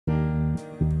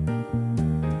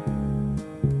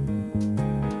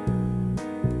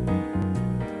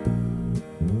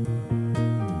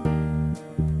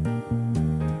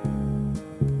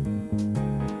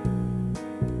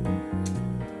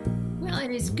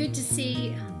good to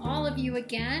see all of you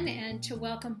again and to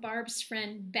welcome Barb's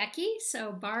friend Becky.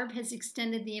 So Barb has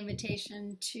extended the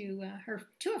invitation to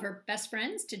two of her best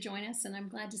friends to join us, and I'm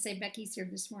glad to say Becky's here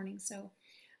this morning. So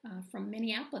from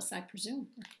Minneapolis, I presume,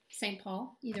 or St.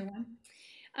 Paul, either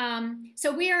one.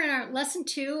 So we are in our lesson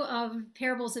 2 of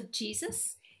Parables of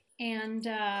Jesus, and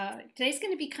today's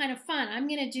going to be kind of fun. I'm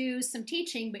going to do some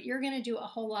teaching, but you're going to do a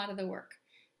whole lot of the work.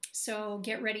 So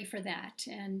get ready for that,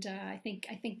 and I think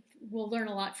we'll learn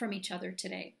a lot from each other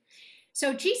today.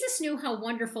 So Jesus knew how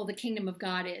wonderful the kingdom of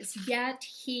God is, yet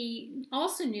he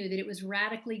also knew that it was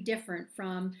radically different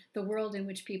from the world in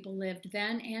which people lived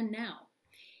then and now.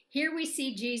 Here we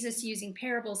see Jesus using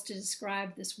parables to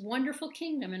describe this wonderful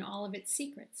kingdom and all of its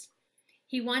secrets.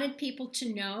 He wanted people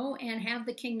to know and have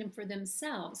the kingdom for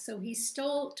themselves, so he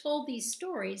told these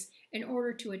stories in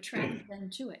order to attract them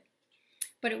to it.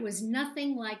 But it was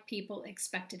nothing like people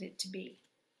expected it to be.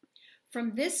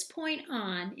 From this point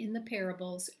on in the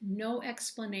parables, no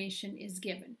explanation is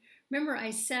given. Remember, I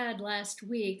said last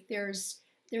week there's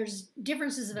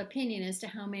differences of opinion as to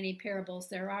how many parables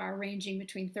there are, ranging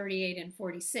between 38 and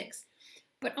 46.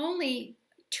 But only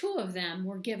 2 of them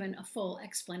were given a full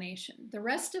explanation. The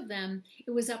rest of them,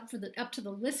 it was up to the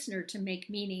listener to make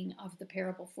meaning of the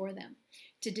parable for them,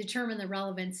 to determine the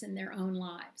relevance in their own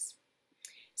lives.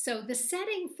 So the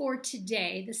setting for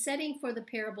today, the setting for the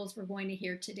parables we're going to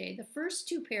hear today, the first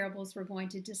 2 parables we're going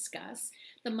to discuss,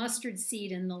 the mustard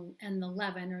seed and the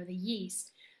leaven or the yeast,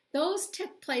 those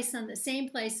took place on the same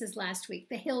place as last week,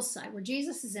 the hillside, where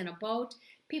Jesus is in a boat.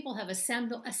 People have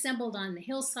assembled on the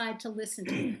hillside to listen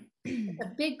to him. It's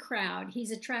a big crowd. He's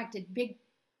attracted big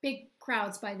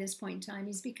crowds by this point in time.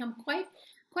 He's become quite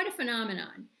a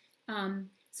phenomenon.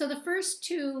 So the first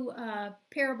 2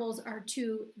 parables are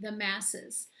to the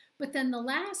masses. But then the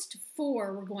last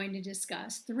 4 we're going to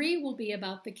discuss, 3 will be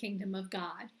about the kingdom of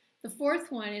God. The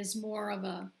 4th one is more of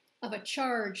a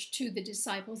charge to the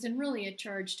disciples and really a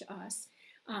charge to us.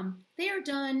 They are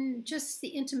done just the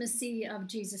intimacy of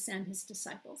Jesus and his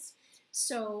disciples.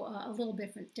 So a little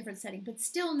different setting, but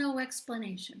still no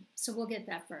explanation. So we'll get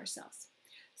that for ourselves.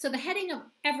 So the heading of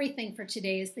everything for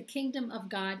today is the kingdom of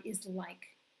God is like.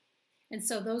 And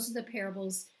so those are the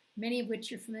parables, many of which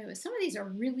you're familiar with. Some of these are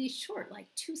really short, like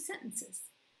 2 sentences.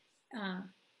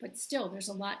 But still, there's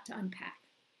a lot to unpack.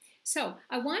 So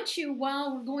I want you,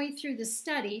 while we're going through the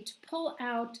study, to pull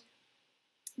out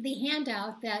the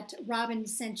handout that Robin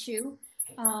sent you.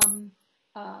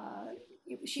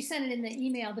 She sent it in the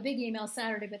email, the big email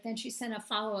Saturday, but then she sent a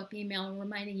follow-up email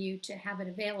reminding you to have it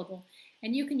available.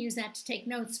 And you can use that to take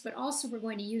notes, but also we're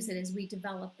going to use it as we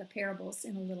develop the parables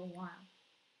in a little while.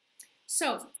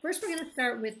 So first we're going to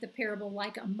start with the parable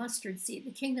like a mustard seed.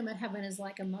 The kingdom of heaven is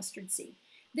like a mustard seed.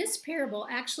 This parable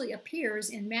actually appears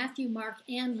in Matthew, Mark,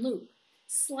 and Luke.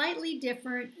 Slightly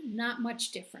different, not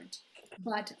much different,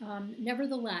 but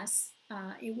nevertheless,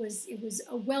 it was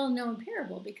a well-known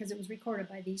parable because it was recorded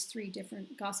by these 3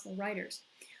 different gospel writers.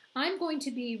 I'm going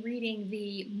to be reading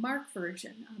the Mark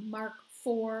version, Mark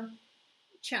 4,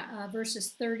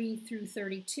 verses 30 through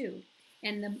 32.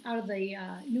 And out of the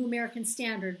New American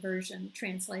Standard Version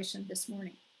translation this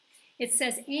morning. It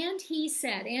says, and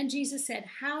Jesus said,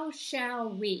 how shall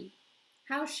we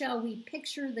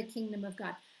picture the kingdom of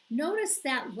God? Notice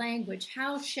that language,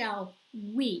 how shall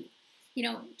we? You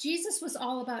know, Jesus was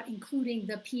all about including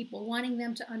the people, wanting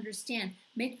them to understand,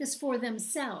 make this for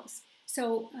themselves.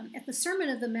 So at the Sermon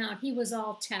of the Mount, he was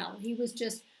all tell. He was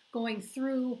just going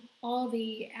through all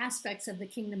the aspects of the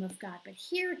kingdom of God. But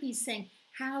here he's saying,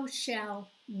 how shall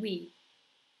we?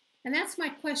 And that's my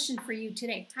question for you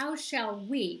today. How shall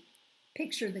we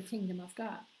picture the kingdom of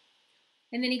God?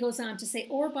 And then he goes on to say,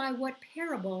 or by what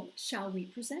parable shall we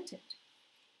present it?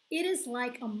 It is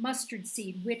like a mustard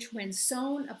seed, which when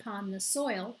sown upon the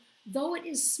soil, though it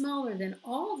is smaller than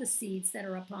all the seeds that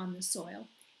are upon the soil,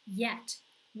 yet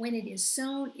when it is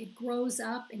sown, it grows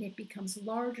up and it becomes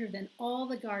larger than all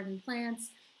the garden plants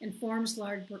and forms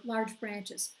large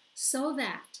branches, so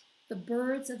that the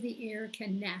birds of the air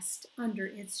can nest under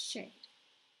its shade.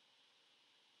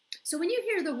 So when you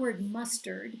hear the word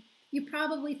mustard, you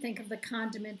probably think of the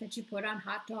condiment that you put on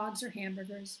hot dogs or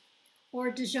hamburgers, or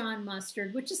Dijon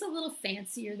mustard, which is a little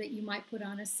fancier that you might put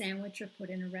on a sandwich or put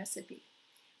in a recipe.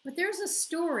 But there's a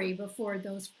story before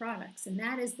those products, and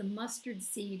that is the mustard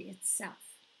seed itself.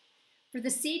 For the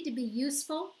seed to be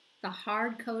useful, the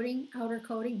hard outer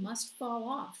coating must fall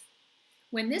off.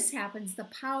 When this happens, the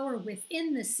power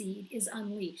within the seed is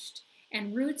unleashed,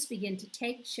 and roots begin to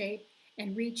take shape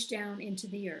and reach down into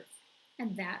the earth,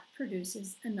 and that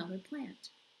produces another plant.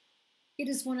 It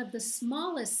is one of the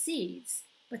smallest seeds,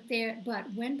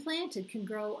 but when planted can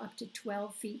grow up to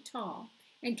 12 feet tall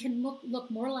and can look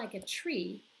more like a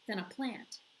tree than a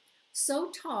plant.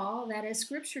 So tall that, as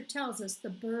scripture tells us, the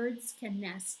birds can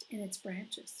nest in its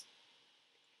branches.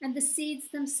 And the seeds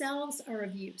themselves are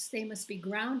of use. They must be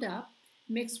ground up,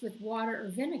 mixed with water or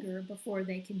vinegar before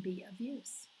they can be of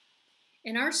use.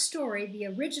 In our story, the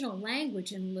original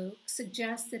language in Luke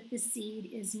suggests that the seed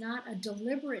is not a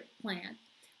deliberate plant,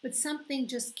 but something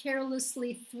just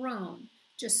carelessly thrown,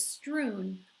 just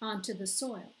strewn onto the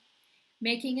soil,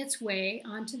 making its way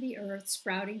onto the earth,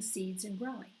 sprouting seeds and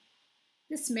growing.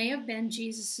 This may have been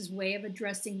Jesus' way of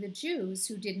addressing the Jews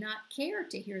who did not care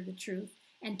to hear the truth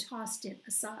and tossed it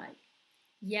aside.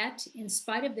 Yet, in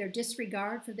spite of their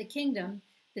disregard for the kingdom,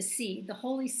 the seed, the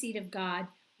holy seed of God,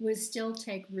 would still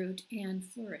take root and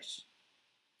flourish.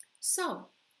 So,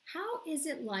 how is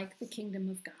it like the kingdom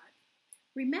of God?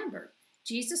 Remember,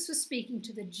 Jesus was speaking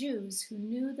to the Jews who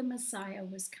knew the Messiah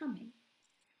was coming.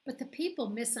 But the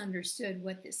people misunderstood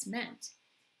what this meant.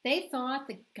 They thought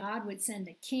that God would send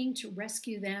a king to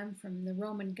rescue them from the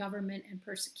Roman government and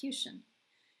persecution.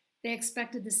 They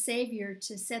expected the Savior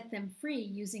to set them free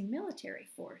using military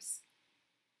force.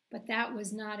 But that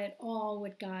was not at all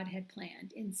what God had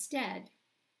planned. Instead,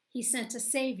 he sent a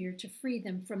Savior to free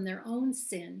them from their own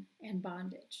sin and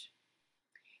bondage.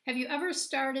 Have you ever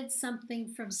started something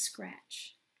from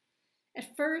scratch?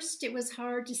 At first, it was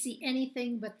hard to see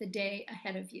anything but the day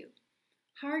ahead of you,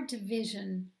 hard to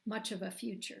vision much of a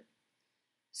future.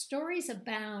 Stories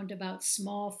abound about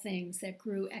small things that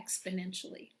grew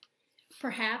exponentially.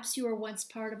 Perhaps you were once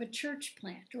part of a church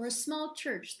plant or a small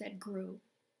church that grew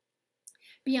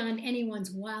beyond anyone's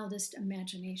wildest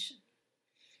imagination,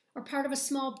 or part of a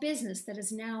small business that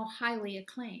is now highly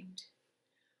acclaimed.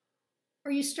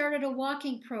 Or you started a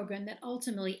walking program that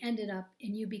ultimately ended up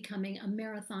in you becoming a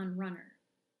marathon runner.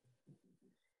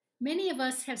 Many of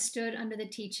us have stood under the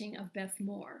teaching of Beth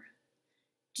Moore.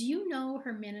 Do you know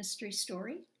her ministry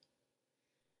story?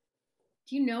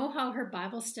 Do you know how her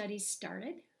Bible studies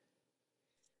started?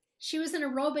 She was an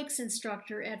aerobics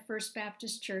instructor at First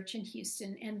Baptist Church in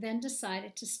Houston and then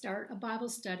decided to start a Bible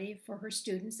study for her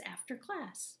students after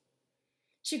class.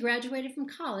 She graduated from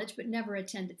college but never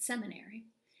attended seminary.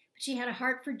 But she had a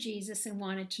heart for Jesus and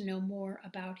wanted to know more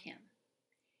about him.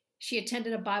 She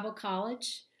attended a Bible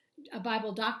college, a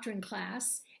Bible doctrine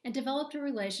class, and developed a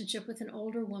relationship with an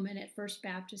older woman at First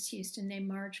Baptist Houston named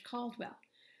Marge Caldwell,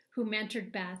 who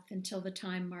mentored Beth until the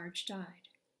time Marge died.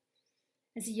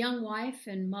 As a young wife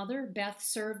and mother, Beth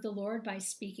served the Lord by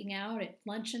speaking out at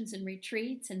luncheons and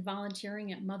retreats and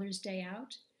volunteering at Mother's Day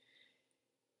Out.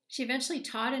 She eventually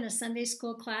taught in a Sunday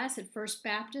school class at First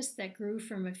Baptist that grew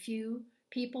from a few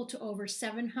people to over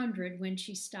 700 when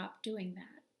she stopped doing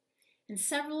that. And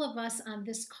several of us on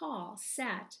this call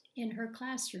sat in her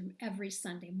classroom every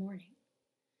Sunday morning.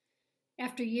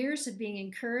 After years of being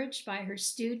encouraged by her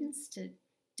students to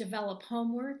develop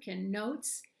homework and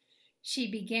notes, she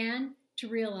began to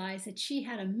realize that she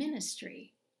had a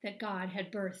ministry that God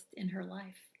had birthed in her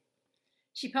life.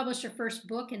 She published her first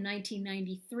book in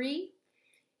 1993.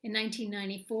 In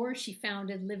 1994, she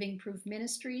founded Living Proof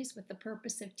Ministries with the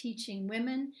purpose of teaching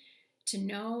women to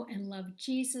know and love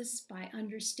Jesus by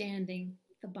understanding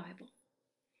the Bible.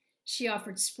 She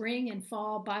offered spring and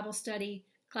fall Bible study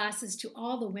classes to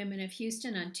all the women of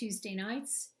Houston on Tuesday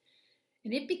nights,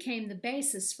 and it became the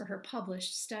basis for her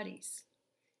published studies.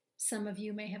 Some of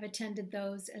you may have attended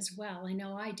those as well. I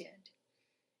know I did.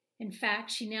 In fact,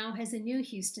 she now has a new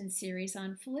Houston series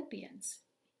on Philippians.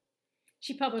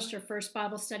 She published her first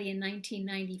Bible study in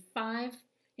 1995,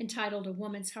 entitled A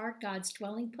Woman's Heart, God's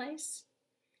Dwelling Place.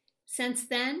 Since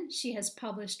then, she has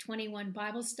published 21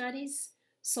 Bible studies,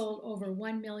 sold over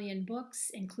 1 million books,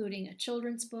 including a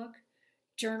children's book,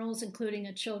 journals, including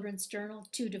a children's journal,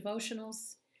 2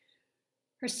 devotionals.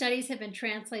 Her studies have been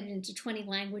translated into 20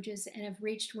 languages and have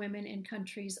reached women in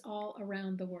countries all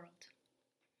around the world.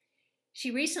 She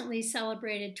recently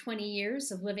celebrated 20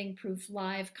 years of Living Proof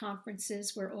Live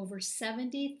conferences where over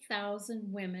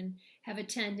 70,000 women have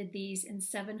attended these in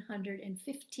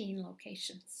 715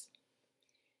 locations.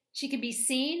 She can be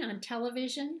seen on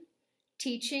television,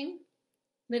 teaching,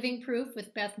 Living Proof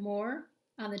with Beth Moore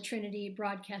on the Trinity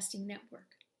Broadcasting Network.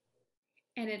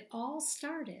 And it all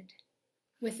started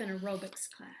with an aerobics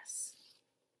class.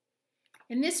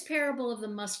 In this parable of the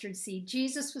mustard seed,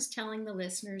 Jesus was telling the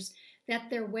listeners that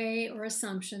their way or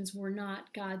assumptions were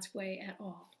not God's way at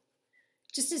all.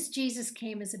 Just as Jesus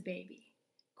came as a baby,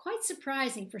 quite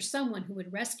surprising for someone who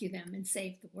would rescue them and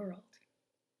save the world.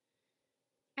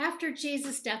 After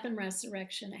Jesus' death and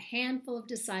resurrection, a handful of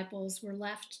disciples were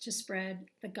left to spread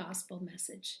the gospel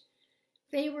message.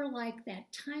 They were like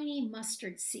that tiny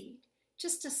mustard seed,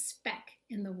 just a speck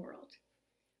in the world.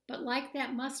 But like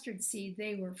that mustard seed,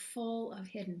 they were full of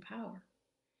hidden power.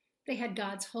 They had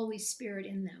God's Holy Spirit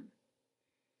in them.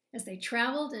 As they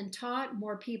traveled and taught,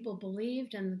 more people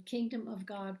believed, and the kingdom of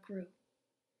God grew.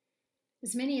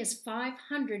 As many as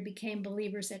 500 became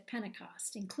believers at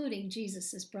Pentecost, including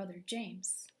Jesus' brother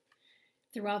James.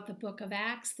 Throughout the book of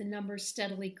Acts, the numbers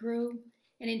steadily grew,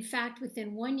 and in fact,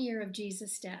 within 1 year of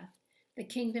Jesus' death, the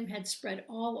kingdom had spread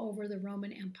all over the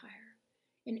Roman Empire,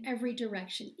 in every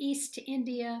direction, east to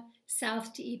India,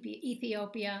 south to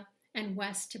Ethiopia, and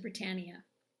west to Britannia.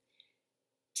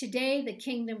 Today, the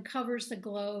kingdom covers the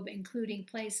globe, including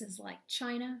places like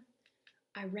China,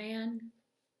 Iran,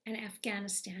 and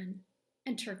Afghanistan,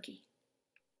 and Turkey.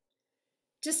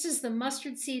 Just as the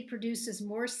mustard seed produces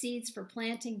more seeds for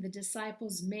planting, the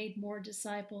disciples made more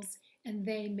disciples, and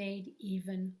they made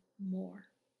even more.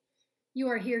 You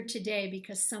are here today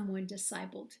because someone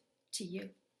discipled to you.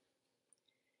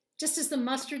 Just as the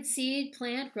mustard seed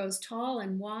plant grows tall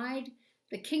and wide,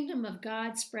 the kingdom of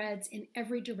God spreads in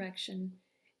every direction,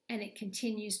 and it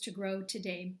continues to grow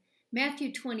today.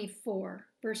 Matthew 24,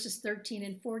 verses 13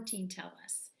 and 14 tell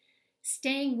us,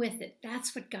 staying with it,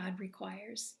 that's what God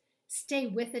requires. Stay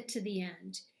with it to the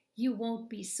end. You won't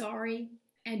be sorry,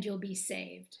 and you'll be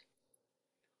saved.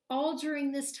 All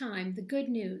during this time, the good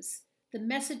news, the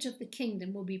message of the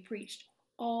kingdom will be preached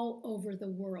all over the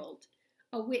world,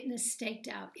 a witness staked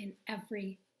out in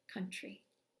every country.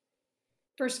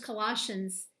 1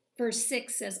 Colossians verse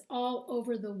 6 says, all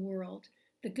over the world,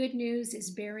 the good news is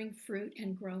bearing fruit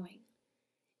and growing.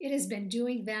 It has been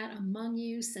doing that among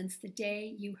you since the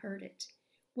day you heard it,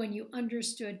 when you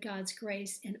understood God's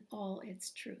grace in all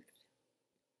its truth.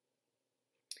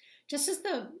 Just as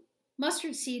the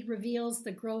mustard seed reveals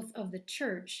the growth of the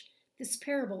church, this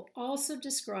parable also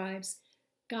describes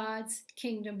God's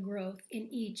kingdom growth in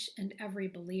each and every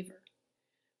believer.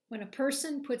 When a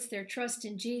person puts their trust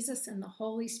in Jesus and the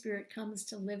Holy Spirit comes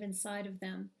to live inside of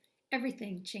them,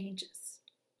 everything changes.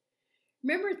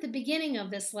 Remember at the beginning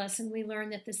of this lesson, we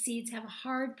learned that the seeds have a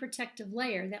hard protective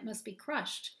layer that must be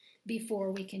crushed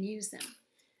before we can use them.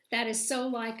 That is so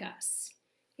like us.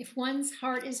 If one's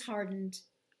heart is hardened,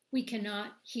 we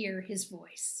cannot hear his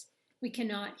voice. We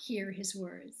cannot hear his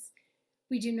words.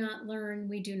 We do not learn,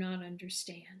 we do not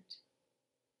understand.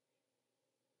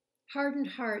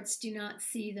 Hardened hearts do not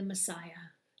see the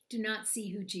Messiah, do not see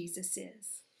who Jesus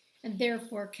is, and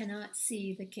therefore cannot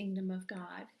see the kingdom of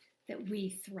God that we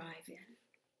thrive in.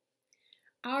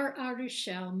 Our outer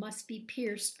shell must be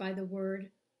pierced by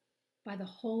the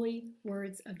holy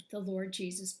words of the Lord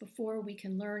Jesus before we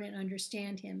can learn and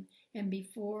understand him and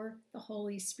before the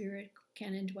Holy Spirit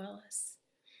can indwell us.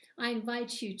 I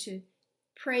invite you to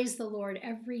praise the Lord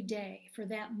every day for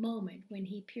that moment when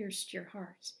he pierced your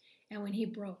heart and when he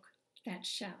broke that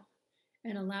shell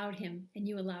and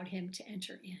you allowed him to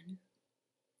enter in.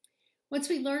 Once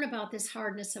we learn about this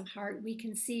hardness of heart, we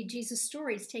can see Jesus'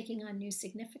 stories taking on new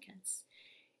significance.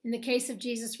 In the case of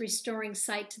Jesus restoring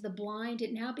sight to the blind,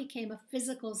 it now became a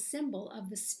physical symbol of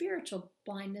the spiritual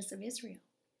blindness of Israel.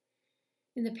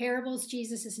 In the parables,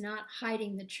 Jesus is not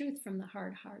hiding the truth from the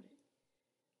hard-hearted.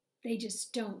 They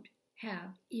just don't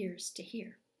have ears to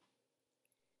hear.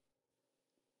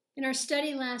 In our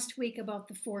study last week about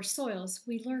the four soils,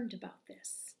 we learned about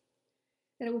this,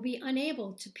 that it will be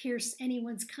unable to pierce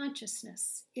anyone's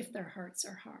consciousness if their hearts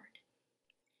are hard.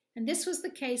 And this was the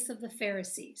case of the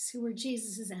Pharisees, who were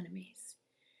Jesus' enemies,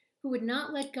 who would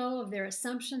not let go of their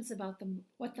assumptions about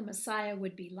what the Messiah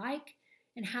would be like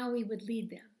and how he would lead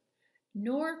them,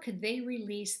 nor could they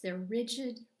release their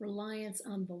rigid reliance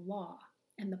on the law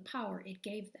and the power it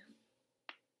gave them.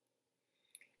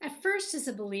 At first, as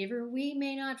a believer, we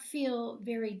may not feel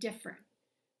very different,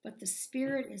 but the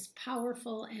Spirit is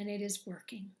powerful and it is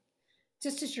working.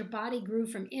 Just as your body grew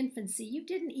from infancy, you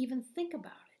didn't even think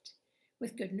about it.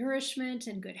 With good nourishment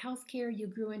and good health care, you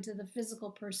grew into the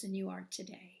physical person you are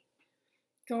today.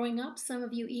 Growing up, some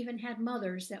of you even had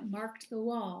mothers that marked the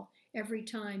wall every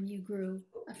time you grew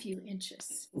a few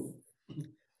inches.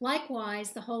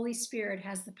 Likewise, the Holy Spirit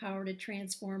has the power to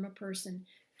transform a person,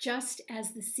 just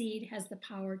as the seed has the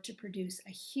power to produce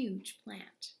a huge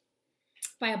plant.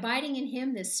 By abiding in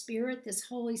him, this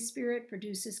Holy Spirit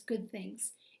produces good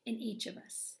things in each of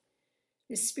us.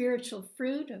 This spiritual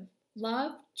fruit of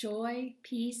love, joy,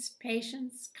 peace,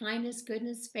 patience, kindness,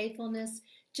 goodness, faithfulness,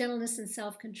 gentleness, and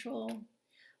self-control,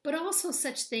 but also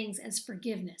such things as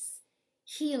forgiveness,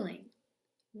 healing,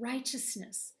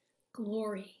 righteousness,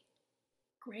 glory,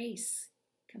 grace,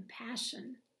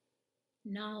 compassion,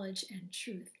 knowledge, and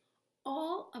truth.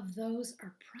 All of those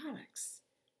are products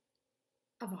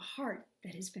of a heart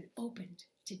that has been opened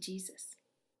to Jesus.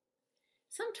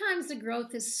 Sometimes the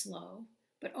growth is slow,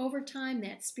 But over time,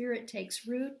 that spirit takes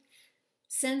root,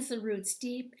 sends the roots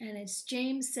deep, and as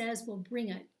James says, will bring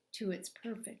it to its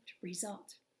perfect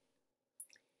result.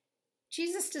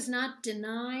 Jesus does not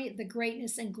deny the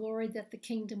greatness and glory that the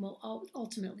kingdom will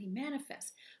ultimately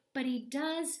manifest, but he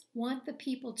does want the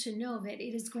people to know that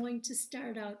it is going to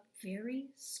start out very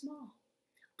small,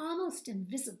 almost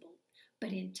invisible,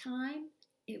 but in time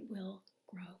it will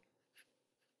grow.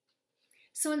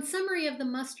 So in summary of the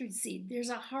mustard seed, there's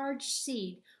a hard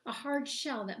seed, a hard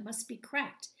shell that must be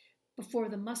cracked before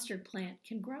the mustard plant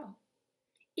can grow.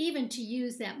 Even to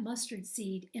use that mustard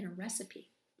seed in a recipe,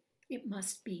 it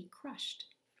must be crushed.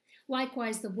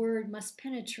 Likewise, the word must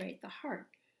penetrate the heart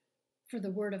for the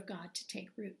word of God to take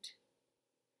root.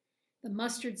 The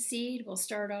mustard seed will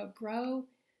start out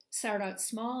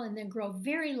small, and then grow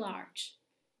very large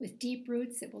with deep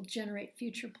roots that will generate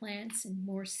future plants and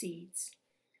more seeds.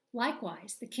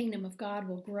 Likewise, the kingdom of God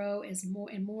will grow as more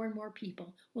and more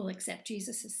people will accept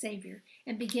Jesus as Savior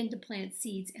and begin to plant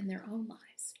seeds in their own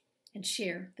lives and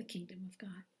share the kingdom of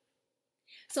God.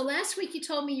 So last week you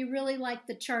told me you really liked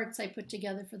the charts I put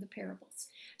together for the parables.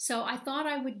 So I thought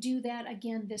I would do that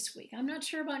again this week. I'm not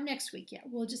sure about next week yet.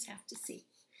 We'll just have to see.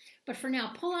 But for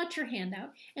now, pull out your handout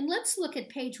and let's look at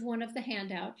page 1 of the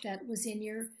handout that was in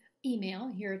your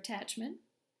email, your attachment.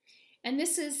 And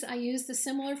this is, I used the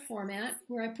similar format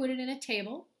where I put it in a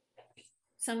table.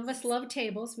 Some of us love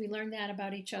tables. We learned that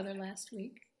about each other last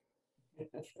week.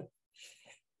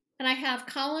 And I have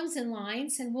columns and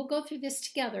lines, and we'll go through this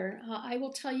together. I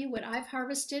will tell you what I've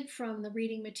harvested from the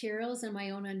reading materials and my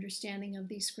own understanding of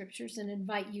these scriptures and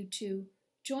invite you to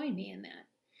join me in that.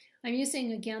 I'm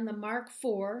using, again, the Mark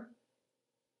 4,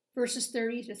 verses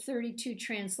 30 to 32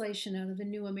 translation out of the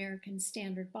New American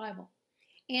Standard Bible.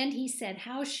 And he said,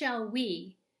 how shall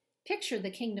we picture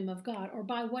the kingdom of God, or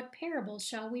by what parable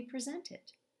shall we present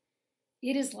it?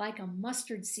 It is like a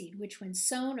mustard seed, which when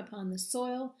sown upon the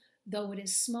soil, though it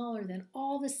is smaller than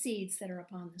all the seeds that are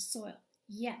upon the soil,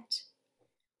 yet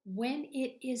when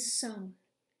it is sown,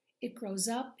 it grows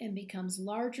up and becomes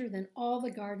larger than all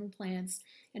the garden plants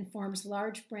and forms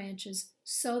large branches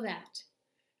so that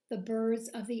the birds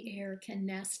of the air can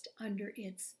nest under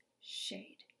its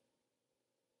shade.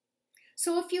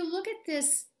 So if you look at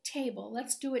this table,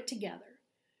 let's do it together.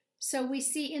 So we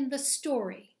see in the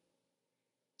story,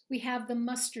 we have the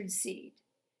mustard seed,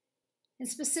 and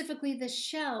specifically the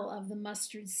shell of the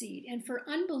mustard seed. And for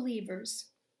unbelievers,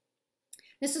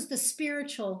 this is the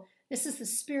spiritual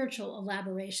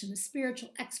elaboration, the spiritual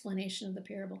explanation of the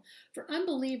parable. For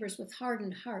unbelievers with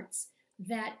hardened hearts,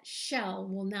 that shell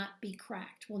will not be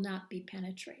cracked, will not be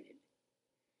penetrated.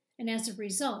 And as a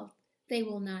result, they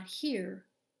will not hear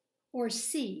or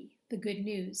see the good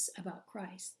news about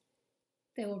Christ.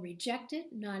 They will reject it,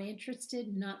 not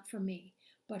interested, not for me.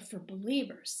 But for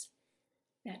believers,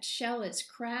 that shell is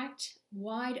cracked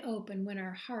wide open when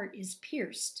our heart is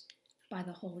pierced by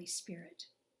the Holy Spirit.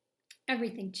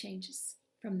 Everything changes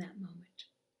from that moment.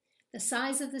 The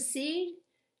size of the seed,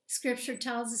 Scripture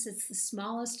tells us it's the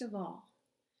smallest of all.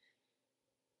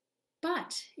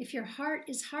 But if your heart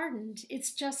is hardened,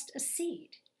 it's just a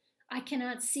seed. I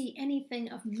cannot see anything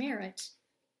of merit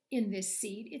in this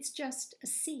seed. It's just a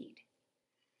seed.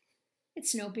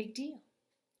 It's no big deal.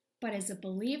 But as a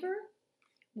believer,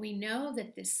 we know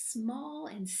that this small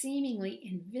and seemingly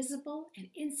invisible and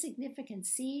insignificant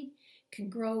seed can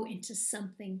grow into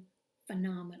something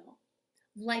phenomenal,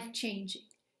 life-changing,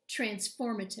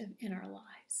 transformative in our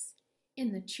lives.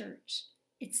 In the church,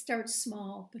 it starts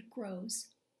small but grows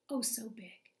oh so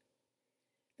big.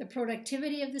 The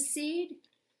productivity of the seed,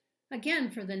 again,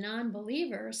 for the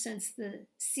non-believer, since the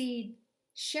seed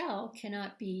shell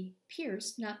cannot be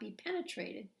pierced, not be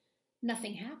penetrated,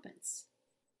 nothing happens.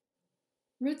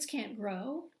 Roots can't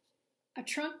grow. A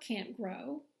trunk can't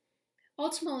grow.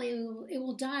 Ultimately, it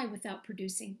will die without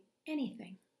producing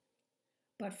anything.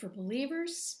 But for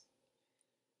believers,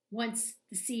 once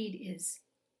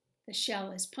the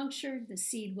shell is punctured, the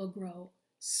seed will grow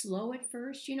slow at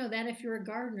first. You know that if you're a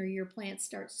gardener, your plants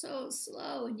start so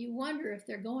slow and you wonder if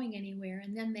they're going anywhere,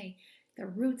 and then the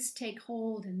roots take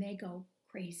hold and they go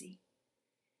crazy.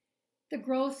 The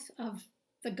growth of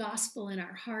the gospel in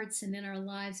our hearts and in our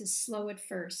lives is slow at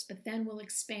first, but then will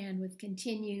expand with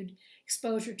continued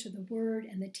exposure to the word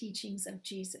and the teachings of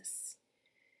Jesus.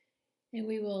 And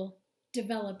we will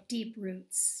develop deep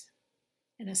roots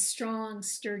and a strong,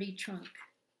 sturdy trunk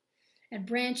and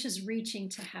branches reaching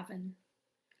to heaven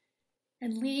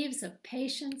and leaves of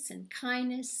patience and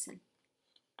kindness and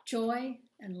joy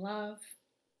and love.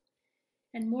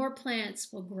 And more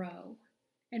plants will grow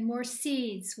and more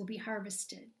seeds will be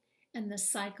harvested and the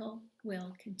cycle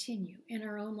will continue in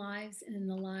our own lives and in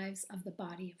the lives of the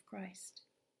body of Christ.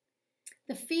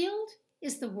 The field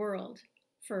is the world.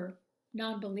 For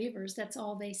non-believers, that's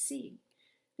all they see.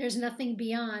 There's nothing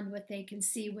beyond what they can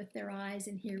see with their eyes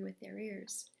and hear with their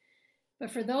ears.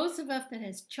 But for those of us that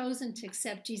has chosen to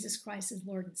accept Jesus Christ as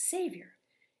Lord and Savior,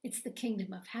 it's the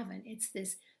kingdom of heaven. It's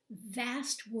this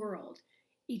vast world,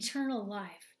 eternal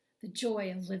life, the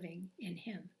joy of living in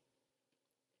Him.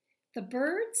 The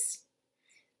birds,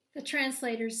 the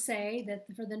translators say that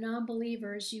for the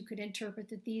non-believers, you could interpret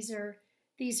that these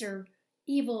are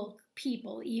evil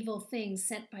people, evil things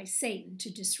sent by Satan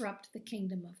to disrupt the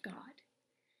kingdom of God.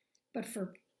 But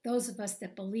for those of us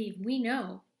that believe, we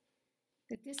know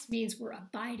that this means we're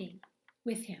abiding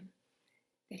with Him,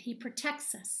 that He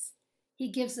protects us. He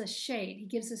gives us shade. He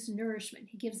gives us nourishment.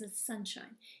 He gives us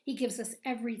sunshine. He gives us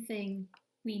everything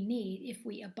we need if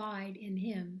we abide in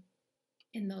Him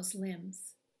in those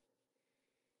limbs.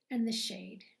 And the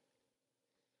shade.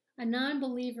 A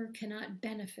non-believer cannot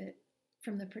benefit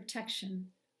from the protection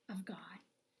of God.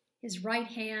 His right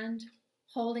hand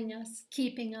holding us,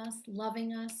 keeping us,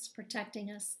 loving us, protecting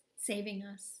us, saving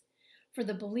us. For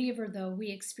the believer, though, we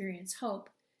experience hope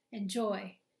and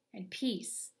joy and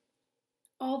peace,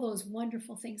 all those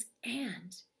wonderful things,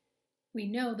 and we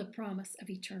know the promise of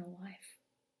eternal life.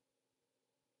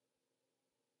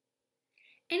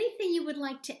 Anything you would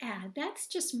like to add? That's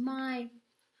just my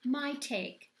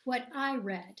take, what I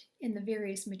read in the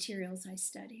various materials I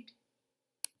studied.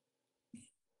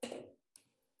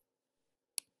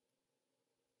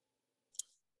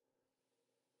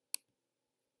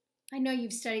 I know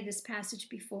you've studied this passage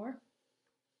before.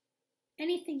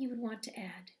 Anything you would want to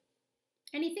add?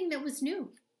 Anything that was new?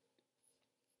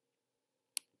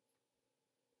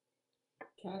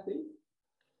 Kathie?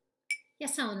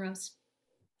 Yes, Helen Rose.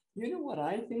 You know what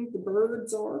I think the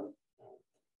birds are?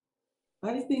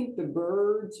 I think the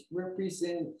birds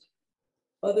represent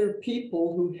other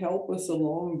people who help us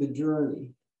along the journey.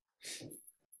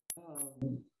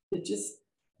 It just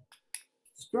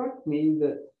struck me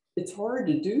that it's hard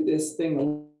to do this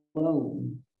thing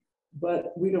alone,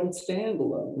 but we don't stand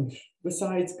alone.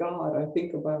 Besides God, I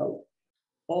think about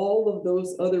all of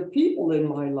those other people in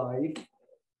my life,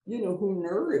 who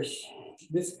nourish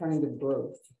this kind of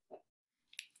growth.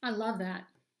 I love that.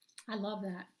 I love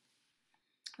that.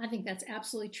 I think that's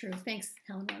absolutely true. Thanks,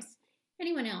 Helen Rose.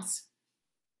 Anyone else?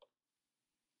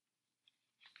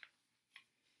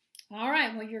 All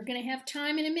right, well, you're going to have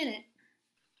time in a minute.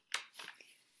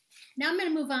 Now I'm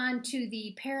going to move on to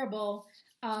the parable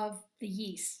of the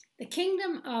yeast. The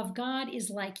kingdom of God is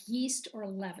like yeast or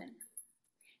leaven.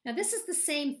 Now this is the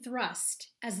same thrust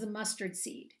as the mustard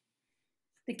seed.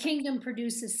 The kingdom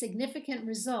produces significant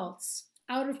results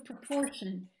out of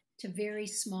proportion to very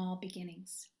small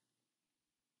beginnings.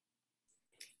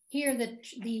 Here,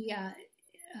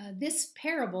 this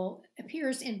parable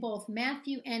appears in both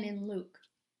Matthew and in Luke.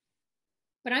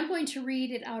 But I'm going to read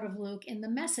it out of Luke in the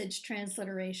Message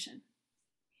transliteration.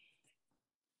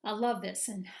 I love this,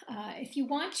 and if you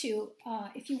want to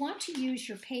use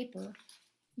your paper,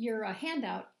 your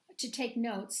handout to take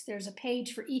notes, there's a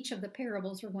page for each of the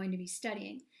parables we're going to be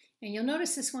studying, and you'll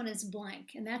notice this one is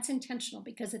blank, and that's intentional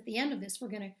because at the end of this we're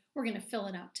going to fill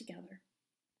it out together.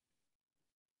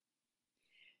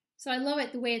 So I love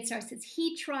it the way it starts. It's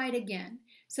he tried again.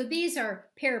 So these are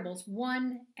parables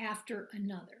one after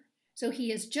another. So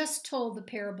he has just told the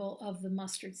parable of the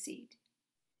mustard seed.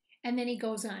 And then he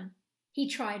goes on. He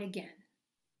tried again.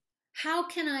 How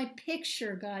can I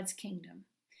picture God's kingdom?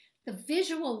 The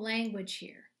visual language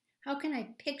here. How can I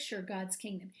picture God's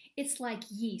kingdom? It's like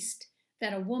yeast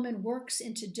that a woman works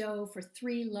into dough for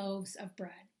 3 loaves of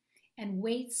bread and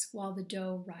waits while the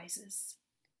dough rises.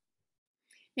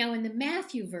 Now in the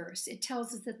Matthew verse, it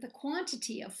tells us that the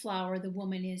quantity of flour the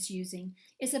woman is using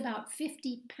is about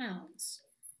 50 pounds.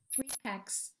 3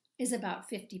 pecks is about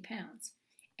 50 pounds.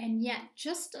 And yet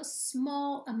just a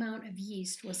small amount of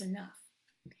yeast was enough.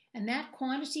 And that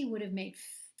quantity would have made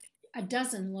a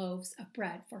dozen loaves of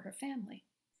bread for her family.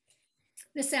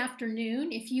 This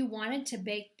afternoon, if you wanted to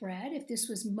bake bread, if this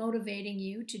was motivating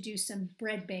you to do some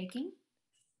bread baking,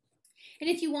 and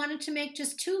if you wanted to make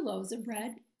just 2 loaves of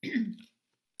bread,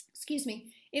 excuse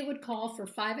me, it would call for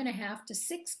 5.5 to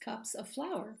 6 cups of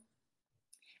flour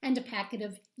and a packet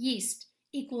of yeast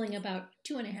equaling about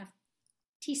 2.5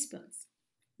 teaspoons.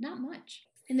 Not much.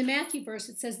 In the Matthew verse,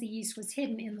 it says the yeast was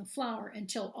hidden in the flour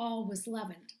until all was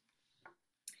leavened.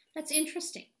 That's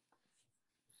interesting.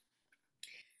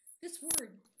 This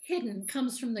word, hidden,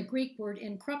 comes from the Greek word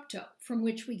encrypto, from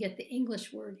which we get the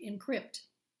English word encrypt.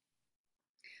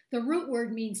 The root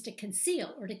word means to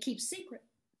conceal or to keep secret.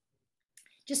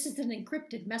 just as an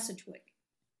encrypted message would.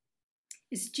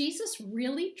 Is Jesus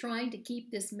really trying to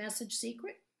keep this message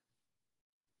secret?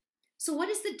 So what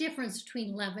is the difference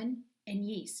between leaven and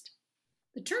yeast?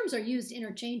 The terms are used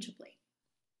interchangeably.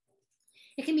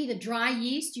 It can be the dry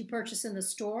yeast you purchase in the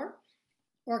store,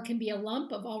 or it can be a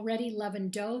lump of already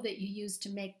leavened dough that you use to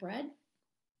make bread.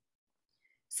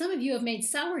 Some of you have made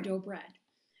sourdough bread.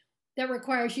 That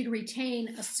requires you to retain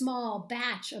a small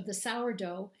batch of the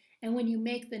sourdough, and when you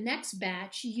make the next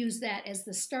batch, you use that as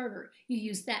the starter. You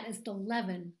use that as the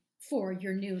leaven for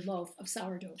your new loaf of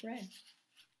sourdough bread.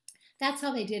 That's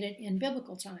how they did it in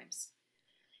biblical times.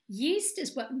 Yeast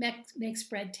is what makes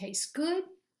bread taste good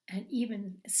and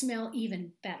even smell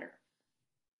even better.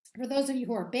 For those of you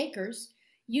who are bakers,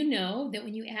 you know that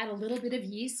when you add a little bit of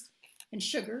yeast and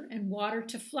sugar and water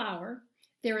to flour,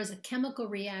 there is a chemical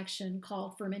reaction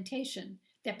called fermentation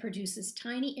that produces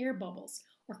tiny air bubbles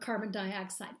or carbon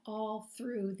dioxide all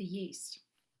through the yeast.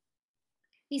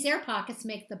 These air pockets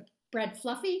make the bread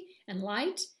fluffy and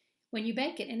light when you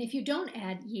bake it. And if you don't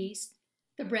add yeast,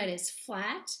 the bread is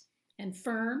flat and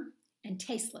firm and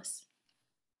tasteless.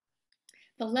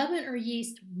 The leaven or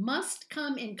yeast must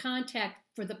come in contact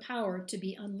for the power to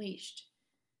be unleashed.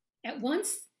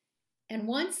 Once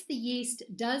the yeast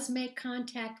does make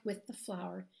contact with the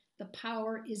flour, the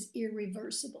power is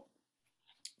irreversible.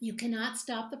 You cannot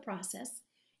stop the process.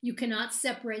 You cannot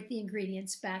separate the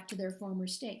ingredients back to their former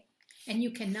state. And you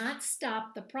cannot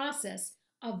stop the process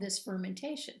of this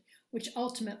fermentation, which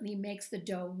ultimately makes the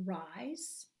dough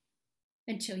rise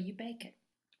until you bake it.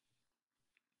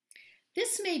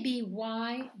 This may be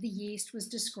why the yeast was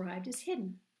described as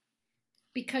hidden,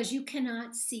 because you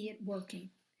cannot see it working.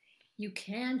 You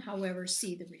can, however,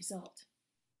 see the result.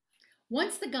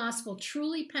 Once the gospel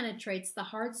truly penetrates the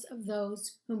hearts of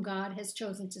those whom God has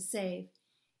chosen to save,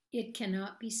 it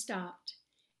cannot be stopped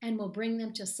and will bring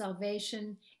them to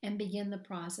salvation and begin the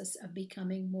process of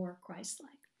becoming more Christ-like.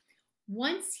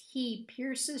 Once he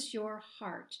pierces your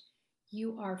heart,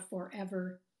 you are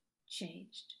forever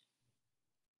changed.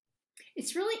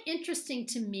 It's really interesting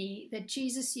to me that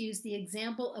Jesus used the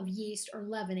example of yeast or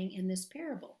leavening in this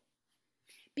parable.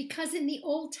 Because in the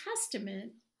Old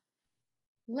Testament,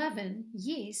 leaven,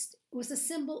 yeast, was a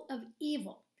symbol of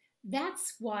evil.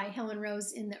 That's why Helen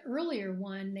Rose, in the earlier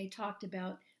one, they talked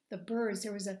about the birds.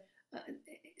 There was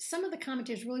some of the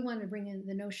commentators really wanted to bring in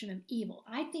the notion of evil.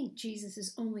 I think Jesus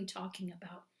is only talking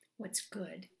about what's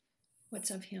good,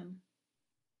 what's of him.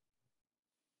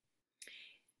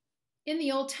 In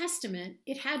the Old Testament,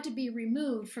 it had to be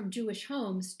removed from Jewish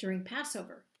homes during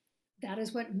Passover. That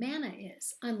is what manna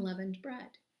is, unleavened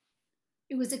bread.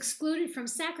 It was excluded from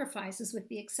sacrifices with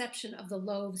the exception of the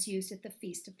loaves used at the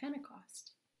Feast of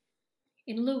Pentecost.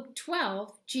 In Luke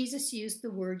 12, Jesus used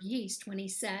the word yeast when he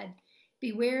said,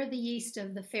 "Beware the yeast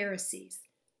of the Pharisees,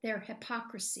 their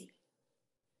hypocrisy."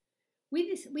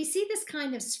 We see this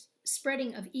kind of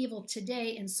spreading of evil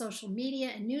today in social media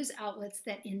and news outlets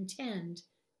that intend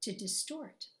to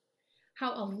distort.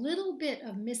 How a little bit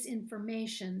of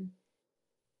misinformation,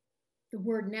 the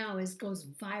word now is, goes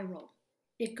viral.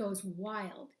 It goes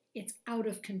wild. It's out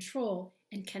of control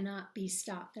and cannot be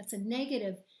stopped. That's a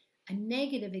negative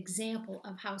example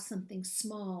of how something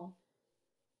small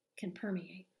can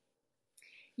permeate.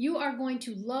 You are going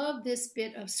to love this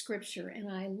bit of scripture,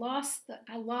 and I lost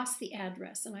the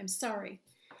address, and I'm sorry.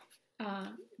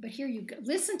 But here you go.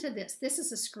 Listen to this. This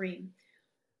is a scream.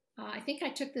 I think I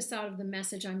took this out of the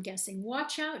message, I'm guessing.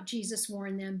 "Watch out," Jesus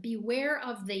warned them. "Beware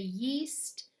of the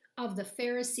yeast of the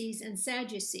Pharisees and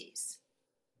Sadducees."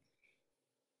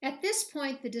 At this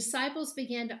point, the disciples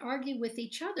began to argue with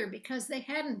each other because they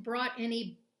hadn't brought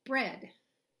any bread.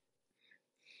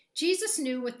 Jesus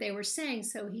knew what they were saying,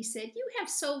 so he said, "You have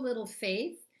so little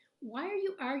faith. Why are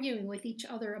you arguing with each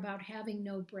other about having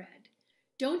no bread?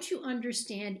 Don't you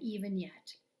understand even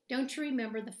yet? Don't you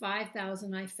remember the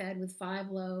 5,000 I fed with 5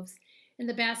 loaves and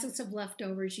the baskets of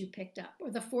leftovers you picked up?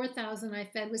 Or the 4,000 I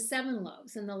fed with 7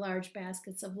 loaves and the large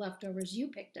baskets of leftovers you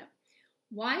picked up?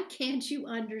 Why can't you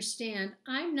understand?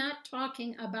 I'm not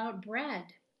talking about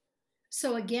bread.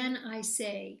 So again, I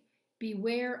say,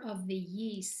 beware of the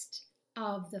yeast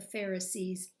of the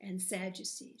Pharisees and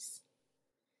Sadducees."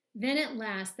 Then at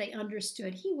last they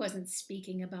understood he wasn't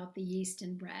speaking about the yeast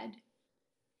and bread,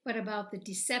 but about the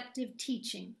deceptive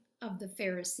teaching of the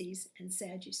Pharisees and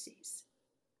Sadducees.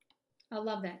 I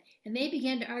love that. And they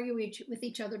began to argue with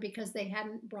each other because they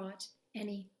hadn't brought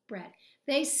any bread.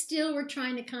 They still were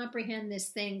trying to comprehend this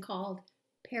thing called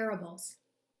parables.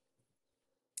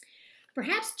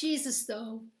 Perhaps Jesus,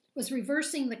 though, was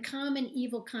reversing the common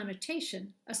evil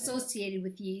connotation associated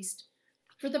with yeast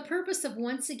for the purpose of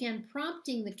once again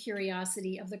prompting the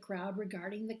curiosity of the crowd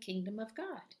regarding the kingdom of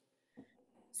God.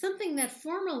 Something that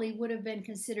formerly would have been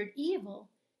considered evil,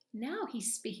 now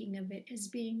he's speaking of it as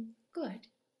being good.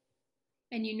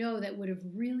 And you know that would have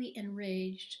really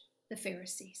enraged the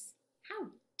Pharisees. How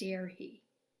dare he?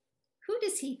 Who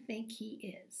does he think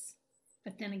he is?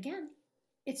 But then again,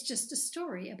 it's just a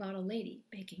story about a lady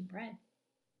baking bread.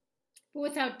 But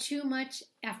without too much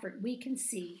effort, we can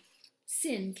see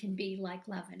sin can be like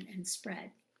leaven and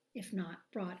spread, if not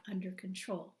brought under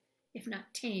control, if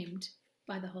not tamed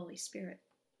by the Holy Spirit.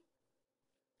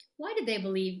 Why did they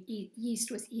believe yeast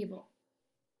was evil?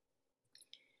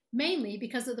 Mainly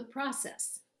because of the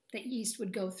process that yeast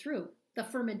would go through, the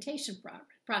fermentation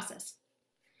process.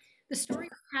 The story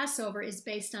of Passover is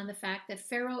based on the fact that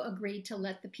Pharaoh agreed to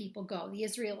let the people go, the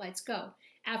Israelites go,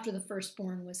 after the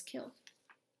firstborn was killed.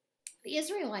 The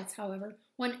Israelites, however,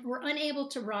 were unable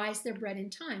to rise their bread in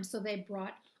time, so they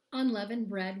brought unleavened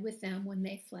bread with them when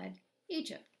they fled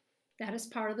Egypt. That is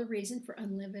part of the reason for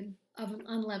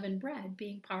unleavened bread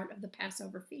being part of the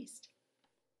Passover feast.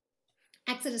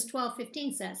 Exodus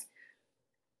 12:15 says,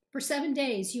 "For 7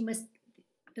 days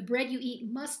the bread you eat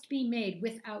must be made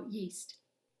without yeast.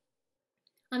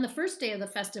 On the first day of the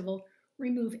festival,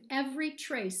 remove every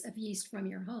trace of yeast from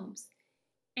your homes.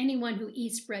 Anyone who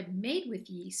eats bread made with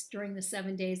yeast during the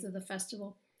 7 days of the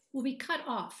festival will be cut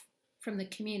off from the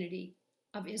community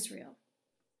of Israel."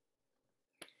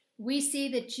 We see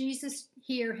that Jesus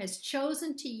here has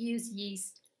chosen to use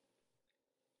yeast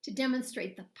to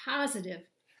demonstrate the positive,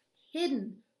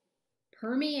 hidden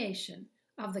permeation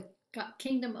of the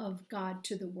kingdom of God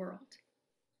to the world.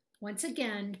 Once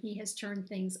again, he has turned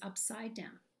things upside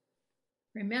down.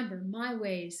 Remember, my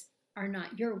ways are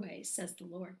not your ways, says the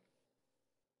Lord.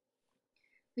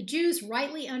 The Jews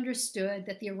rightly understood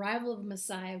that the arrival of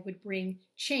Messiah would bring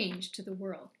change to the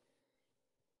world.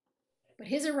 But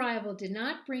his arrival did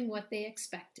not bring what they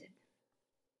expected.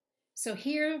 So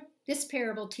here, this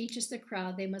parable teaches the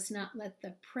crowd they must not let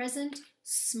the present,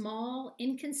 small,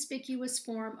 inconspicuous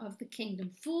form of the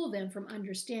kingdom fool them from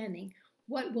understanding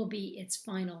what will be its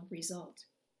final result.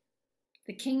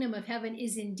 The kingdom of heaven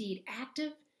is indeed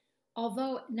active,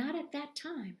 although not at that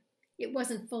time. It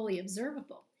wasn't fully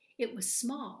observable. It was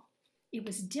small. It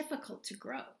was difficult to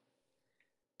grow.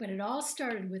 But it all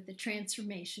started with the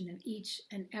transformation of each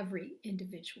and every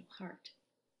individual heart.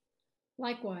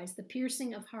 Likewise, the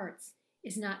piercing of hearts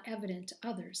is not evident to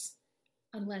others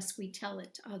unless we tell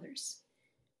it to others.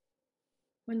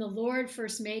 When the Lord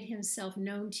first made himself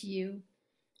known to you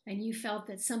and you felt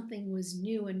that something was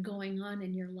new and going on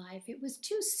in your life, it was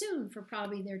too soon for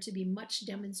probably there to be much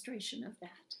demonstration of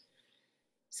that.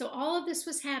 So all of this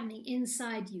was happening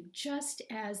inside you, just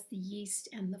as the yeast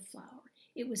and the flour.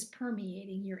 It was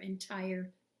permeating your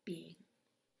entire being.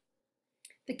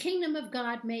 The kingdom of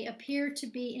God may appear to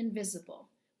be invisible,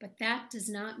 but that does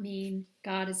not mean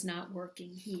God is not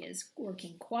working. He is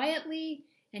working quietly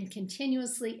and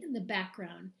continuously in the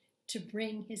background to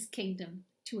bring his kingdom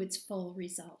to its full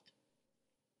result.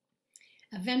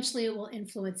 Eventually, it will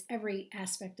influence every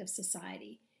aspect of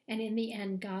society, and in the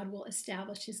end, God will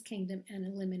establish his kingdom and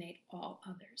eliminate all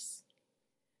others.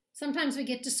 Sometimes we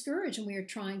get discouraged when we are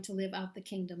trying to live out the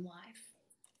kingdom life.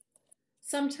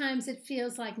 Sometimes it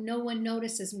feels like no one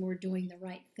notices when we're doing the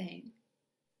right thing.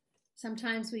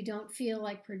 Sometimes we don't feel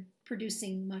like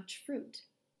producing much fruit.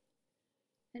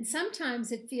 And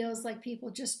sometimes it feels like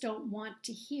people just don't want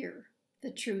to hear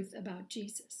the truth about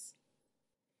Jesus.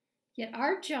 Yet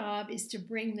our job is to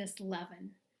bring this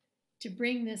leaven, to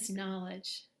bring this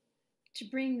knowledge, to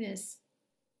bring this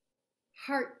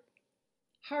heart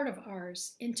of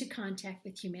ours into contact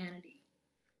with humanity.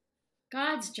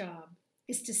 God's job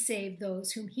is to save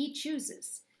those whom he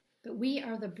chooses, but we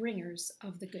are the bringers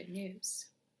of the good news.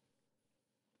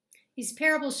 These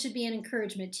parables should be an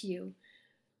encouragement to you.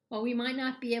 While we might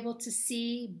not be able to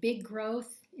see big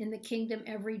growth in the kingdom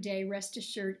every day, rest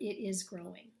assured it is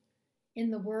growing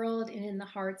in the world and in the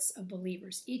hearts of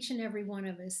believers. Each and every one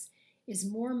of us is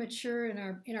more mature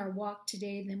in our walk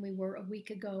today than we were a week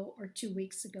ago or 2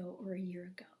 weeks ago or a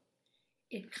year ago.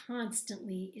 It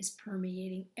constantly is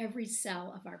permeating every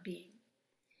cell of our being.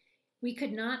 We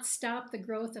could not stop the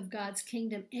growth of God's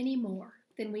kingdom any more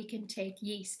than we can take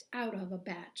yeast out of a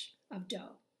batch of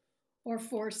dough or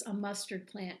force a mustard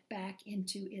plant back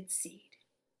into its seed.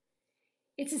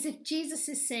 It's as if Jesus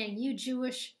is saying, you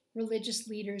Jewish religious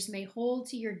leaders may hold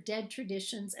to your dead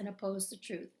traditions and oppose the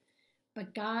truth,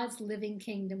 but God's living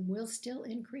kingdom will still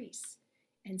increase,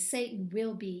 and Satan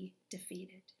will be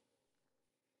defeated.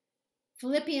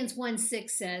 Philippians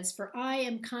 1:6 says, "For I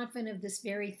am confident of this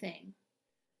very thing,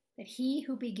 that he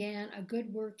who began a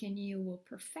good work in you will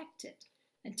perfect it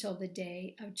until the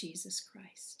day of Jesus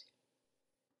Christ.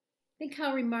 Think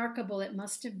how remarkable it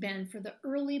must have been for the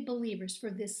early believers, for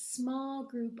this small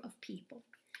group of people,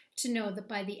 to know that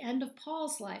by the end of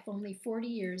Paul's life, only 40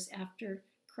 years after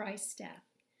Christ's death,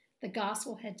 the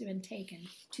gospel had been taken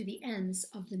to the ends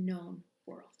of the known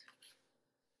world.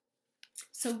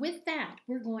 So with that,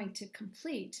 we're going to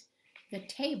complete the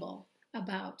table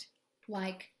about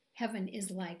like heaven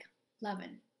is like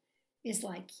leaven, is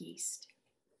like yeast.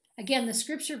 Again, the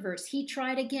scripture verse, he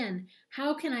tried again.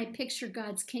 How can I picture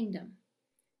God's kingdom?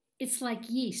 It's like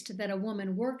yeast that a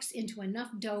woman works into enough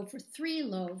dough for 3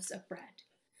 loaves of bread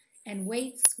and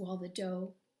waits while the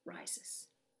dough rises.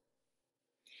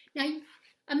 Now,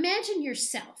 imagine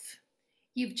yourself.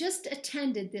 You've just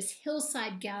attended this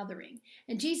hillside gathering,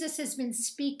 and Jesus has been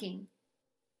speaking,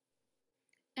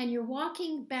 and you're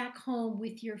walking back home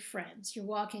with your friends. You're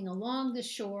walking along the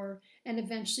shore and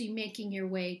eventually making your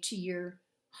way to your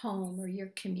home or your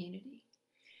community.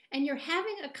 And you're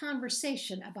having a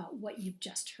conversation about what you've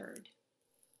just heard.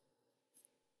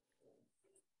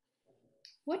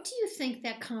 What do you think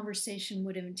that conversation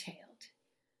would have entailed?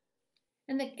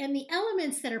 And the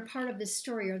elements that are part of this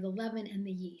story are the leaven and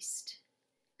the yeast,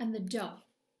 and the dough,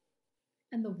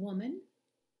 and the woman,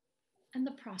 and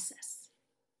the process.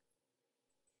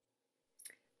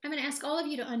 I'm going to ask all of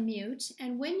you to unmute,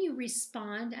 and when you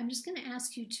respond, I'm just going to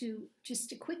ask you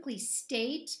to quickly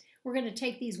state, we're going to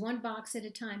take these one box at a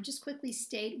time, just quickly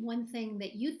state one thing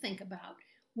that you think about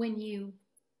when you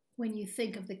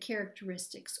think of the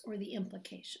characteristics or the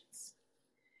implications.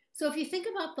 So if you think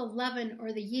about the leaven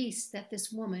or the yeast that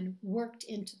this woman worked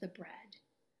into the bread,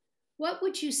 what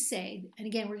would you say? And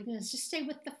again, we're going to just stay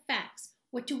with the facts.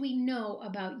 What do we know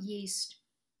about yeast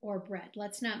or bread?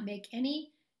 Let's not make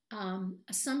any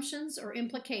assumptions or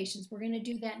implications. We're going to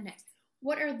do that next.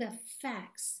 What are the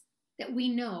facts that we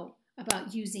know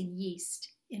about using yeast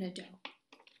in a dough?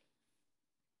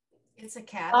 It's a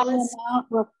catalyst.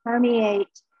 Amount will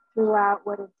permeate throughout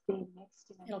what is being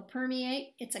mixed in. It'll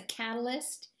permeate. It's a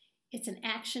catalyst. It's an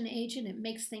action agent. It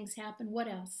makes things happen. What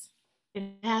else? It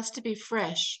has to be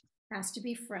fresh. Has to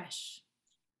be fresh.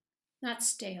 Not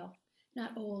stale.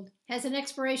 Not old. Has an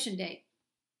expiration date.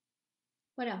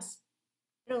 What else?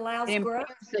 It allows growth.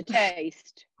 The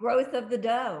taste. Growth of the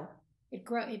dough.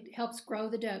 It helps grow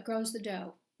the dough. Grows the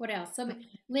dough. What else?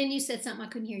 Lynn, you said something. I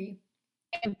couldn't hear you.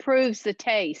 Improves the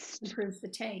taste. Improves the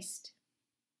taste.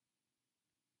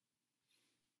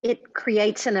 It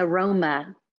creates an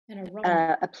aroma, An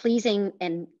aroma. a pleasing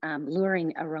and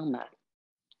luring aroma.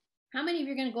 How many of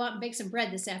you are going to go out and bake some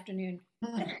bread this afternoon?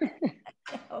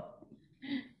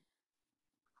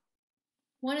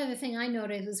 One other thing I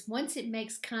noticed is once it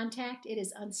makes contact, it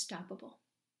is unstoppable.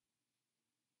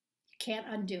 You can't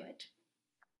undo it.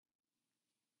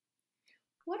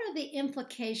 What are the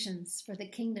implications for the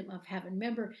kingdom of heaven?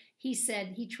 Remember, he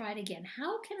said, he tried again.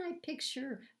 How can I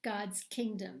picture God's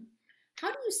kingdom?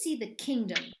 How do you see the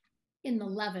kingdom in the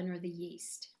leaven or the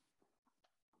yeast?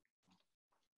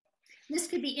 This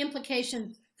could be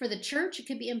implications for the church. It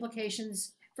could be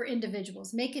implications for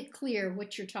individuals. Make it clear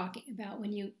what you're talking about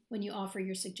when you offer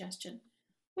your suggestion.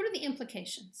 What are the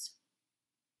implications?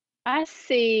 I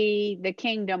see the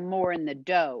kingdom more in the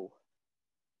dough,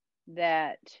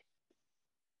 that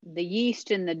the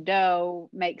yeast in the dough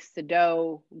makes the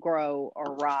dough grow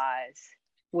or rise,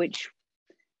 which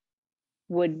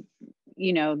would,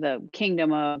 the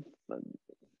kingdom of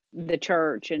the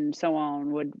church and so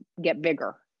on would get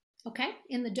bigger. Okay,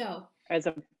 in the dough. I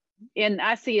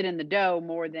see it in the dough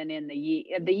more than in the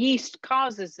yeast. The yeast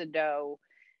causes the dough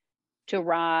to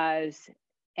rise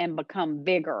and become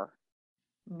bigger.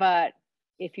 But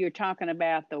if you're talking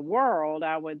about the world,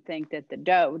 I would think that the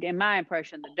dough, in my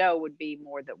impression, the dough would be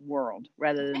more the world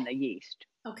rather than the yeast.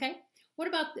 Okay. What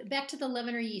about back to the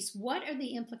leaven or yeast? What are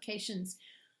the implications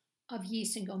of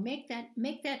yeast and go? Make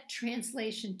that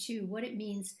translation to what it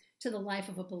means to the life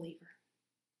of a believer.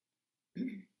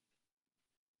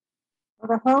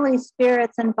 Well, the Holy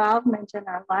Spirit's involvement in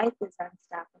our life is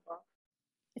unstoppable.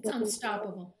 It's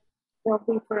unstoppable. Will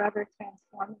be forever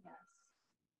transforming us.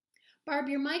 Barb,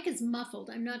 your mic is muffled.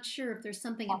 I'm not sure if there's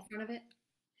something in front of it.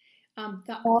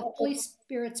 The Holy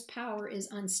Spirit's power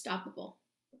is unstoppable.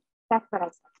 That's what I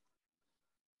said.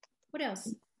 What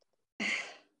else?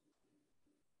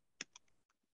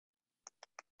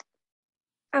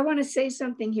 I want to say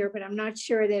something here, but I'm not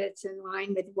sure that it's in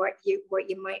line with what you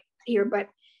might hear. But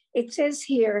it says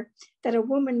here that a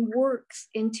woman works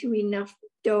into enough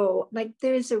dough. Like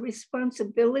there's a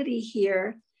responsibility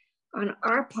here on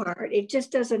our part. It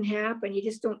just doesn't happen. You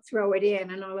just don't throw it in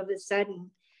and all of a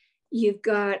sudden you've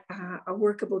got a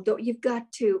workable dough. You've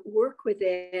got to work with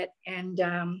it. And,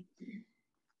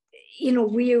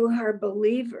 we are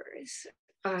believers.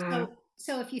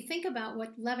 So if you think about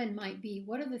what leaven might be,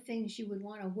 what are the things you would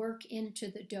want to work into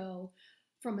the dough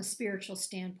from a spiritual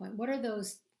standpoint? What are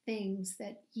those things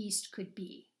that yeast could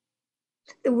be?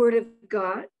 The Word of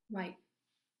God. Right.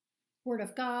 Word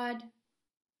of God.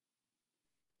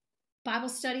 Bible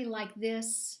study like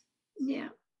this. Yeah.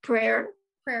 Prayer.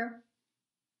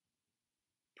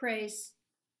 Praise.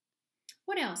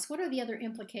 What else? What are the other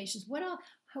implications? Where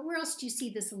else do you see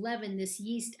this leaven, this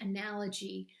yeast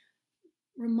analogy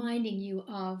reminding you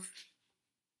of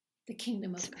the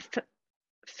kingdom of God?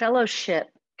 Fellowship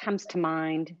comes to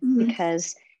mind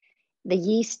because the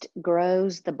yeast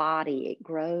grows the body, it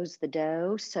grows the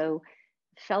dough. So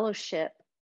fellowship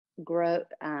grow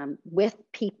with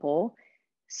people,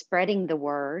 spreading the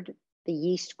word, the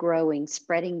yeast growing,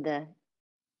 spreading the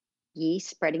yeast,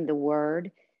 spreading the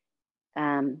word,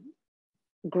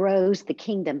 grows the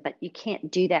kingdom, but you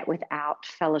can't do that without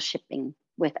fellowshipping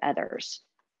with others.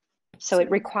 So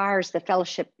it requires the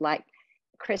fellowship, like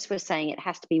Chris was saying, it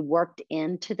has to be worked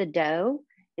into the dough.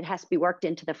 It has to be worked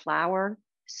into the flour.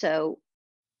 So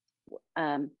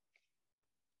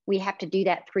we have to do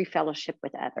that through fellowship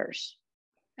with others.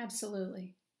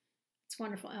 Absolutely. It's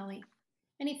wonderful, Ellie.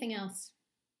 Anything else?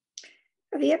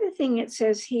 The other thing it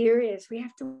says here is we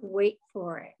have to wait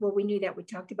for it. Well, we knew that. We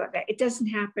talked about that. It doesn't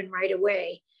happen right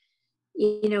away.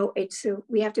 We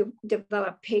have to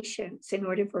develop patience in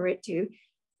order for it to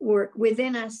work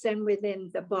within us and within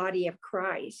the body of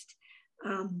Christ.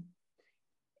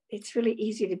 It's really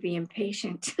easy to be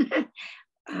impatient.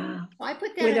 I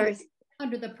put that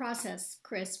under the process,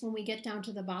 Chris, when we get down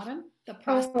to the bottom, the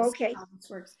process of how this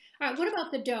works. All right, what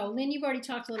about the dough? Lynn, you've already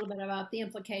talked a little bit about the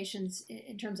implications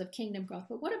in terms of kingdom growth,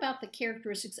 but what about the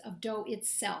characteristics of dough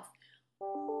itself?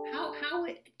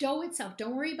 Dough itself,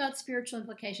 don't worry about spiritual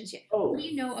implications yet. What do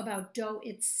you know about dough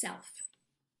itself?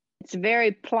 It's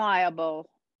very pliable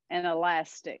and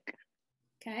elastic.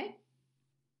 Okay.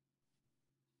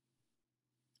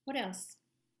 What else?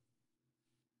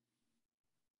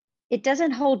 It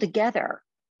doesn't hold together.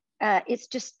 It's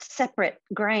just separate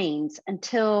grains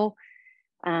until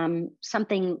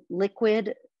something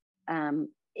liquid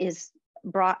is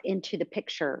brought into the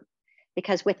picture.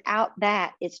 Because without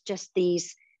that, it's just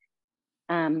these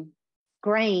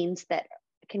grains that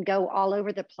can go all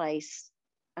over the place.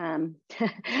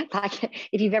 Like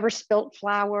if you've ever spilt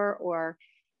flour or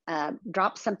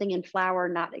dropped something in flour,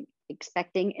 not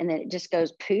expecting, and then it just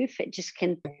goes poof.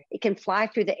 It can fly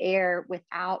through the air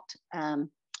without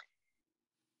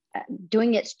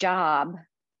doing its job.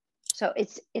 So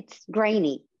it's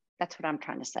grainy. That's what I'm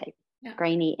trying to say. Yeah.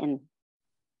 Grainy and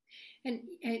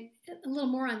a little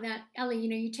more on that, Ellie.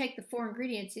 You take the 4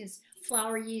 ingredients: is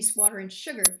flour, yeast, water, and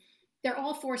sugar. They're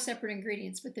all 4 separate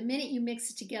ingredients, but the minute you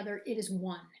mix it together, it is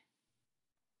one.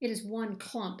 It is one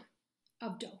clump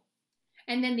of dough.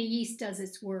 And then the yeast does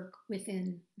its work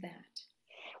within that.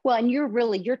 Well, and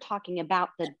you're talking about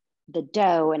the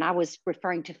dough, and I was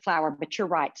referring to flour, but you're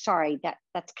right. Sorry,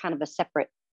 that's kind of a separate.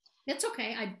 That's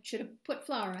okay. I should have put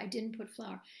flour. I didn't put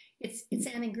flour. It's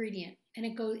an ingredient, and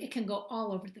it can go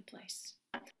all over the place.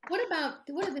 What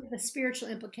are the spiritual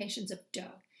implications of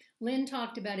dough? Lynn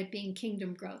talked about it being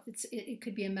kingdom growth. It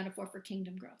could be a metaphor for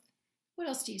kingdom growth. What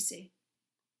else do you see?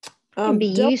 It can be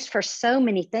used for so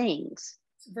many things.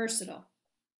 It's versatile.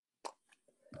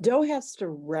 Dough has to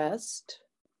rest.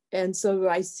 And so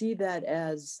I see that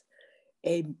as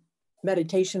a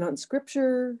meditation on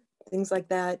scripture, things like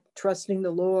that, trusting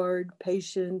the Lord,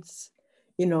 patience,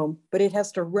 but it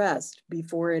has to rest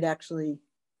before it actually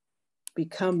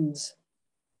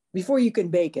before you can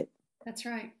bake it. That's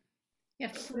right. You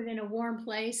have to put it in a warm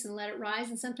place and let it rise.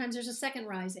 And sometimes there's a second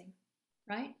rising,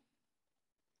 right?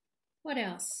 What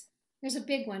else? There's a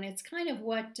big one. It's kind of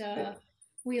what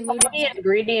we alluded to. All the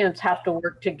ingredients have to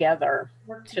work together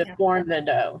to form the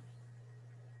dough.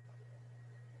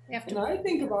 And I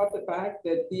think about the fact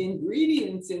that the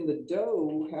ingredients in the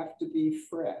dough have to be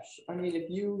fresh. I mean, if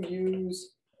you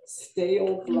use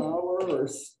stale flour or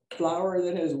flour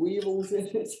that has weevils in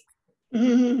it,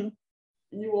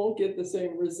 you won't get the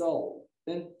same result.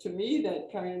 And to me,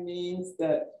 that kind of means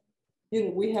that,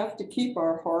 we have to keep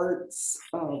our hearts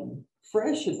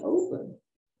fresh and open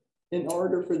in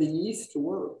order for the yeast to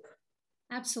work.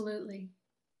 Absolutely.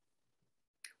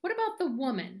 What about the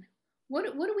woman? What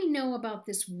do we know about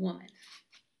this woman?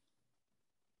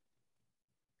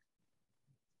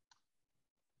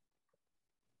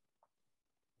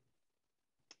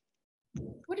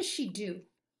 What does she do?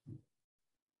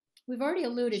 We've already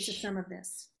alluded to some of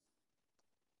this.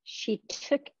 she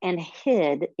took and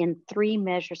hid in 3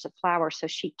 measures of flour. So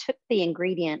she took the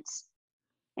ingredients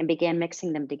and began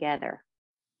mixing them together.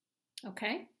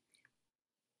 Okay.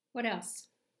 What else?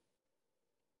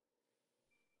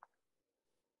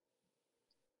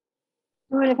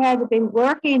 You would have had to be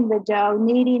working the dough,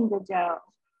 kneading the dough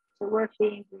to work the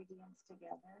ingredients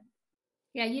together.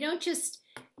 Yeah, you don't just,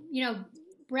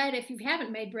 bread, if you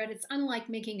haven't made bread, it's unlike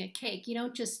making a cake. You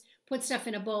don't just put stuff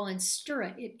in a bowl and stir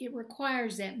it. It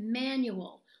requires that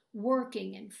manual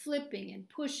working and flipping and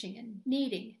pushing and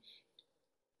kneading.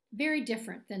 Very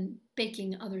different than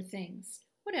baking other things.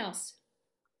 What else?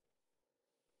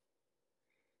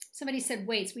 Somebody said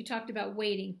waits. We talked about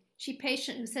waiting. She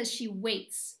patient says she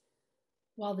waits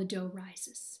while the dough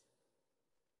rises.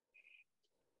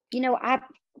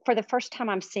 For the first time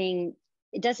I'm seeing,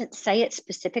 it doesn't say it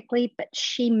specifically, but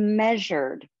she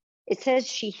measured. It says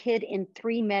she hid in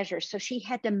 3 measures. So she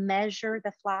had to measure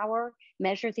the flour,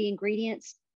 measure the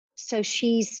ingredients. So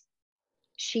she's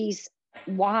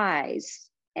wise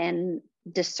and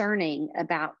discerning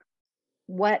about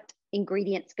what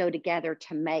ingredients go together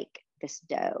to make this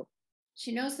dough.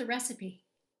 She knows the recipe.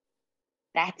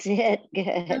 That's it.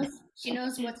 Good. She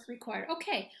knows what's required.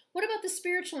 Okay, what about the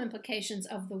spiritual implications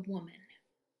of the woman?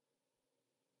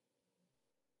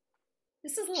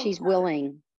 This is a little She's harder.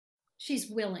 willing. She's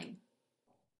willing.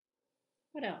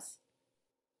 What else?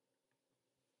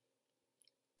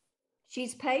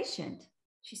 She's patient.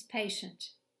 She's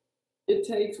patient. It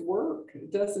takes work.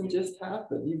 It doesn't just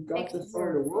happen. You've got to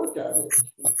start to work at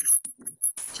it.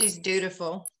 She's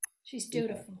dutiful. She's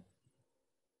dutiful.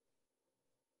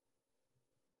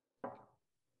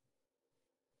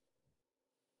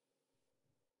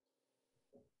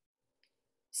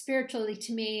 Spiritually,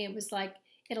 to me, it was like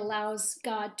it allows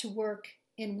God to work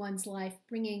in one's life,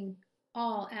 bringing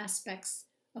all aspects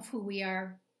of who we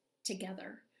are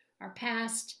together. Our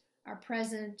past, our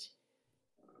present,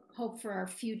 hope for our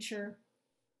future.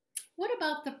 What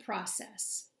about the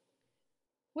process?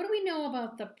 What do we know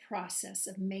about the process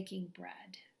of making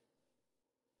bread?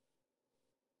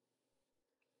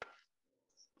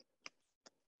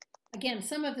 Again,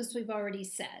 some of this we've already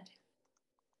said.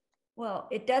 Well,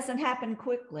 it doesn't happen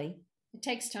quickly. It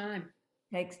takes time.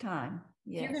 Takes time.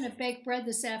 Yes. If you're going to bake bread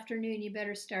this afternoon, you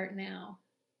better start now.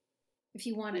 If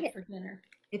you want it for dinner.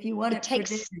 If you want it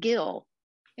takes skill.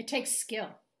 It takes skill.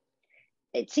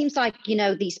 It seems like,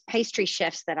 these pastry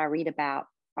chefs that I read about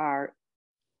are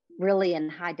really in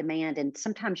high demand. And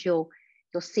sometimes you'll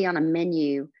see on a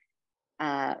menu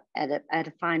at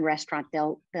a fine restaurant,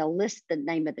 they'll list the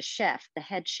name of the chef, the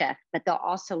head chef, but they'll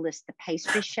also list the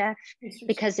pastry chef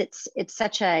because it's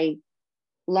such a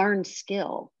learned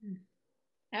skill.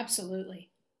 Absolutely.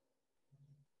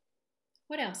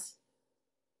 What else?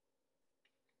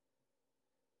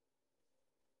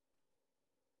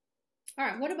 All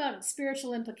right, what about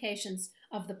spiritual implications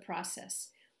of the process?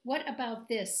 What about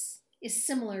this is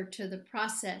similar to the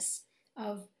process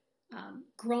of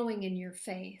growing in your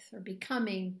faith or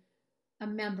becoming a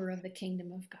member of the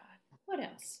kingdom of God? What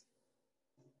else?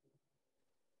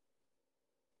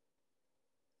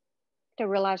 To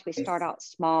realize we start out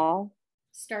small.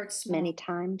 Start small. Many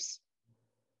times.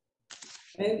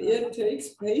 And it takes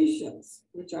patience,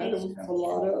 which I don't have a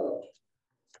lot of.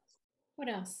 What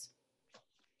else?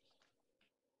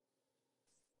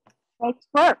 It's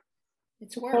work.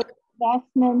 It's work.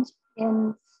 Investment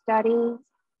in studies,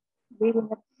 reading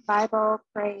the Bible,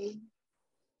 praying.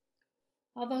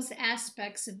 All those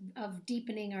aspects of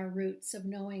deepening our roots, of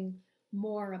knowing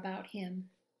more about Him.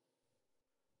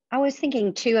 I was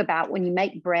thinking too about when you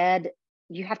make bread,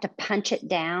 you have to punch it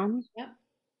down. Yep.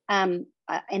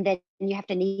 And then you have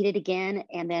to knead it again.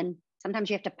 And then sometimes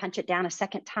you have to punch it down a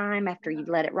second time after you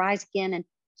let it rise again. And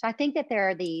so I think that there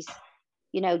are these,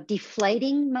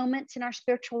 deflating moments in our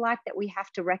spiritual life that we have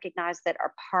to recognize that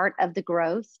are part of the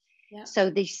growth. Yep. So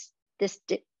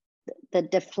the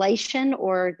deflation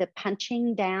or the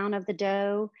punching down of the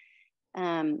dough,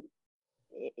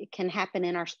 it can happen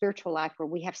in our spiritual life where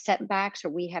we have setbacks or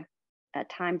we have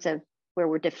times of where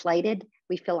we're deflated.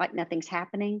 We feel like nothing's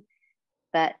happening,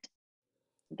 but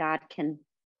God can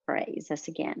raise us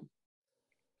again.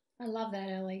 I love that,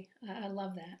 Ellie. I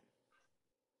love that.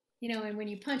 And when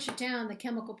you punch it down, the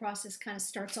chemical process kind of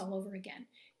starts all over again,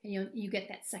 and you get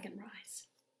that second rise.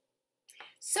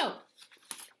 So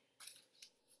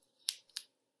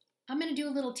I'm going to do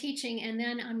a little teaching, and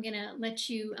then I'm going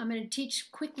to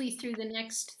teach quickly through the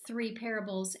next 3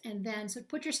 parables, and then, so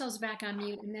put yourselves back on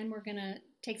mute, and then we're going to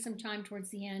take some time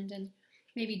towards the end and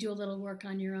maybe do a little work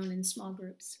on your own in small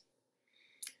groups.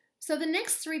 So the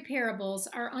next 3 parables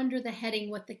are under the heading,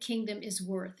 What the Kingdom is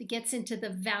Worth. It gets into the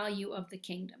value of the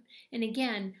kingdom. And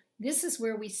again, This is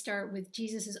where we start with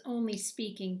Jesus is only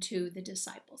speaking to the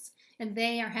disciples, and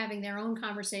they are having their own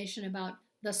conversation about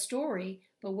the story,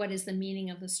 but what is the meaning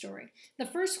of the story? The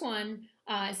first one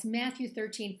is Matthew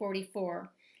 13:44.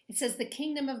 It says, the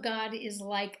kingdom of God is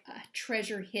like a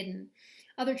treasure hidden.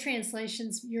 Other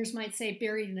translations, yours might say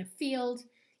buried in a field.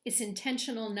 It's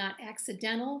intentional, not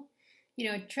accidental.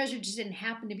 You know, treasure just didn't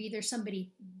happen to be there. Somebody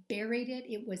buried it.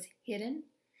 It was hidden.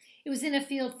 It was in a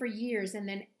field for years and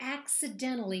then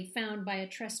accidentally found by a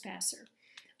trespasser,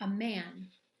 a man,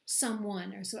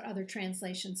 someone, or so other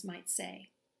translations might say.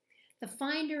 The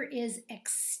finder is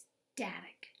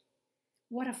ecstatic.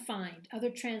 What a find.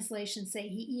 Other translations say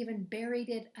he even buried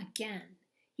it again.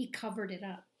 He covered it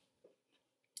up.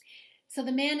 So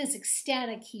the man is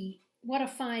ecstatic. What a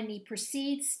find. He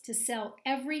proceeds to sell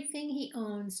everything he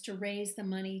owns to raise the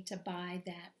money to buy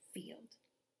that field.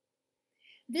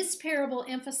 This parable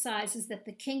emphasizes that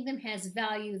the kingdom has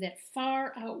value that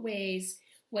far outweighs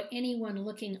what anyone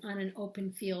looking on an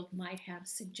open field might have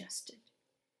suggested.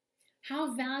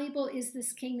 How valuable is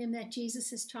this kingdom that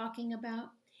Jesus is talking about?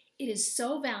 It is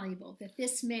so valuable that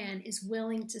this man is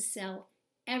willing to sell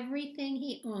everything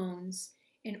he owns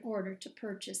in order to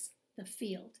purchase the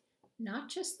field, not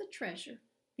just the treasure,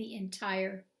 the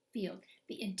entire field,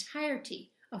 the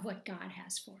entirety of what God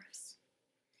has for us.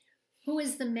 Who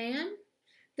is the man?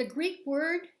 The Greek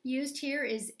word used here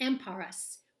is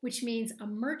emparos, which means a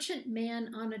merchant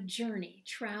man on a journey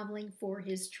traveling for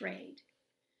his trade.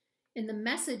 In the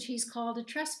Message, he's called a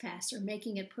trespasser,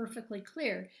 making it perfectly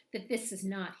clear that this is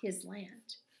not his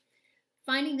land.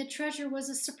 Finding the treasure was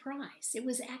a surprise. It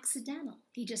was accidental.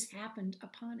 He just happened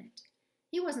upon it.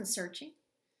 He wasn't searching.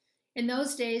 In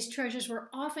those days, treasures were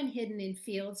often hidden in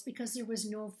fields because there was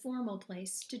no formal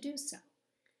place to do so.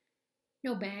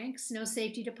 No banks, no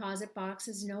safety deposit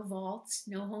boxes, no vaults,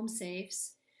 no home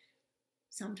safes.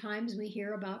 Sometimes we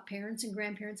hear about parents and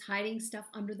grandparents hiding stuff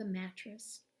under the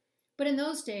mattress. But in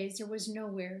those days, there was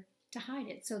nowhere to hide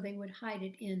it, so they would hide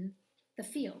it in the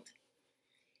field.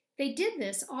 They did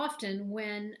this often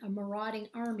when a marauding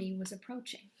army was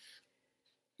approaching.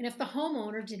 And if the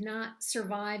homeowner did not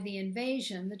survive the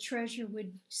invasion, the treasure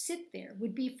would sit there,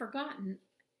 would be forgotten,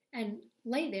 and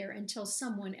lay there until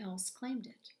someone else claimed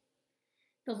it.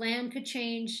 The land could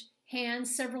change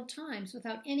hands several times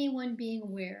without anyone being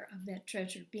aware of that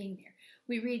treasure being there.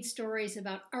 We read stories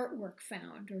about artwork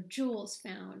found or jewels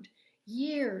found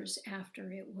years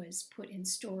after it was put in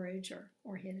storage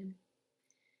or hidden.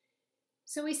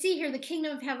 So we see here the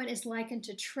kingdom of heaven is likened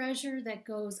to treasure that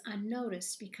goes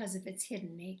unnoticed because of its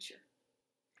hidden nature.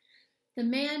 The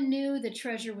man knew the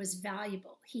treasure was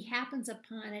valuable. He happens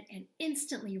upon it and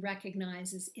instantly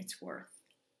recognizes its worth.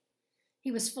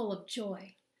 He was full of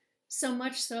joy, so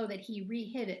much so that he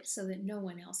re-hid it so that no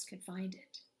one else could find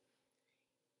it.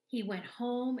 He went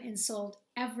home and sold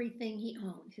everything he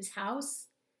owned, his house,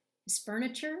 his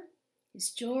furniture, his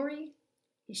jewelry,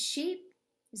 his sheep,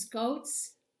 his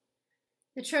goats.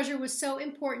 The treasure was so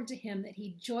important to him that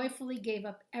he joyfully gave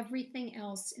up everything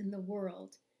else in the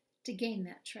world to gain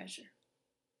that treasure.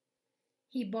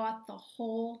 He bought the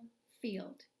whole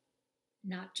field,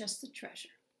 not just the treasure.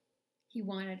 He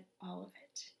wanted all of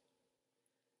it.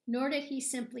 Nor did he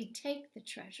simply take the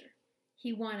treasure.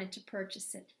 He wanted to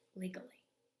purchase it legally.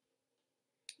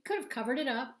 He could have covered it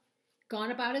up, gone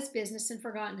about his business and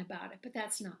forgotten about it, but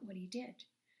that's not what he did.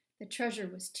 The treasure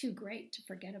was too great to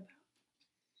forget about.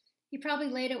 He probably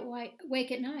laid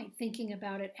awake at night thinking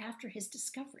about it after his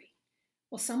discovery.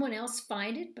 Will someone else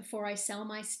find it before I sell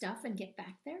my stuff and get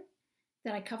back there?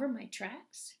 Did I cover my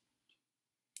tracks?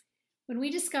 When we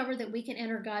discover that we can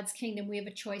enter God's kingdom, we have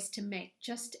a choice to make,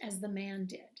 just as the man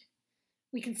did.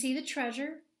 We can see the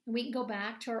treasure and we can go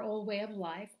back to our old way of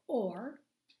life, or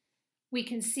we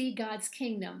can see God's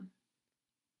kingdom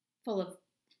full of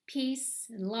peace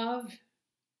and love,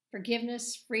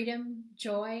 forgiveness, freedom,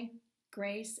 joy,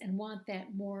 grace, and want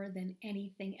that more than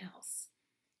anything else.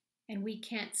 And we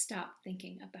can't stop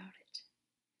thinking about it.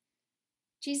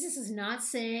 Jesus is not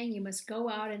saying you must go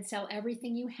out and sell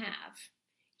everything you have.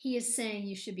 He is saying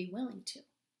you should be willing to.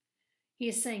 He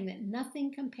is saying that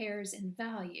nothing compares in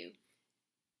value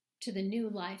to the new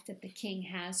life that the King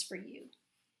has for you,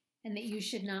 and that you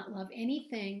should not love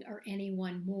anything or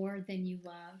anyone more than you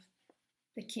love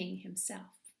the King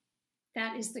himself.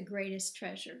 That is the greatest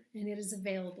treasure, and it is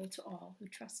available to all who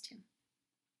trust him.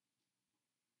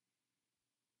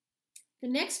 The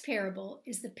next parable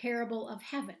is the parable of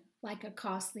heaven, like a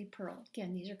costly pearl.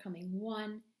 Again, these are coming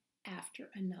one after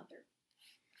another.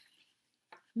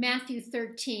 Matthew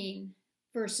 13,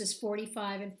 verses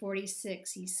 45 and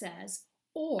 46, he says,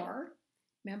 or,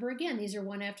 remember again, these are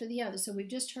one after the other. So we've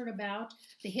just heard about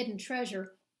the hidden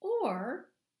treasure, Or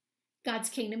God's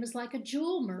kingdom is like a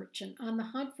jewel merchant on the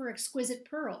hunt for exquisite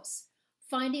pearls.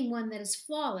 Finding one that is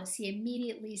flawless, he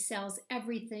immediately sells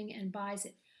everything and buys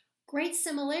it. Great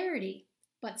similarity,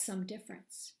 but some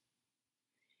difference.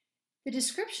 The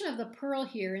description of the pearl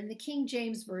here in the King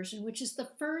James Version, which is the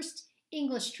first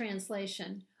English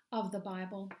translation of the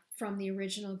Bible from the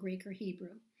original Greek or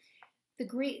Hebrew.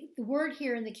 The word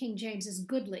here in the King James is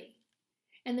goodly.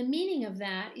 And the meaning of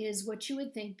that is what you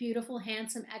would think: beautiful,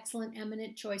 handsome, excellent,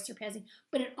 eminent, choice, surpassing.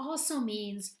 But it also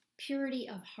means purity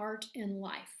of heart and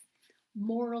life,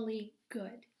 morally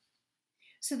good.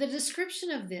 So the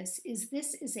description of this is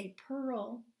a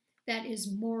pearl that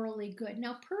is morally good.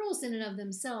 Now, pearls in and of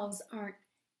themselves aren't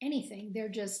anything. They're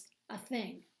just a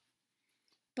thing.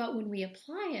 But when we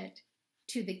apply it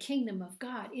to the kingdom of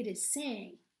God, it is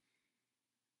saying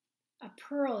a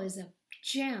pearl is a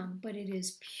gem, but it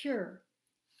is pure.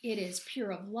 It is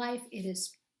pure of life, it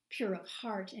is pure of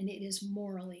heart, and it is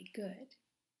morally good.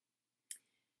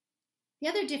 The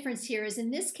other difference here is, in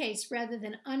this case, rather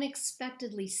than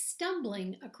unexpectedly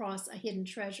stumbling across a hidden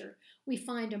treasure, we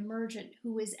find a merchant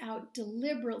who is out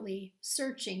deliberately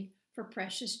searching for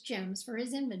precious gems for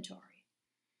his inventory.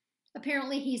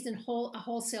 Apparently, he's a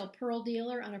wholesale pearl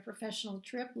dealer on a professional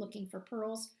trip looking for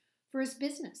pearls for his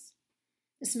business.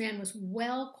 This man was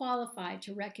well qualified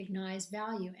to recognize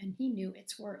value, and he knew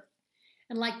its worth.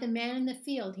 And like the man in the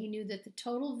field, he knew that the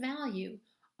total value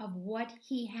of what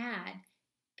he had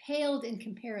paled in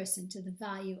comparison to the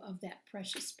value of that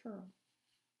precious pearl.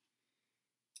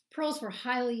 Pearls were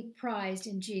highly prized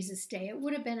in Jesus' day. It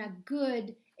would have been a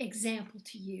good example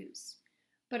to use.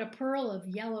 But a pearl of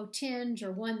yellow tinge,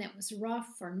 or one that was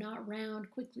rough or not round,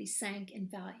 quickly sank in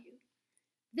value.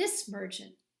 This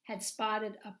merchant had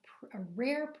spotted a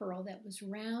rare pearl that was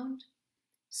round,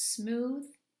 smooth,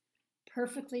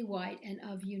 perfectly white, and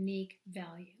of unique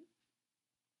value.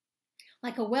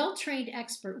 Like a well-trained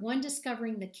expert, one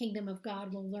discovering the kingdom of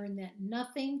God will learn that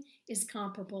nothing is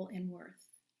comparable in worth.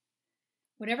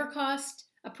 Whatever cost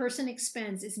a person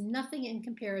expends is nothing in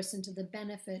comparison to the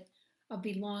benefit of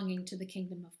belonging to the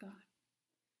kingdom of God.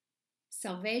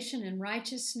 Salvation and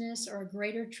righteousness are a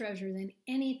greater treasure than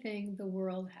anything the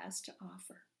world has to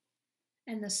offer,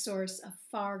 and the source of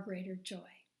far greater joy.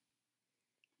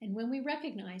 And when we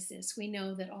recognize this, we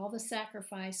know that all the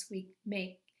sacrifice we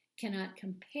make cannot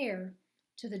compare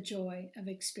to the joy of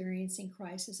experiencing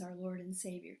Christ as our Lord and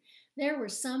Savior. There were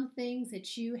some things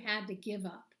that you had to give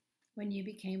up when you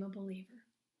became a believer.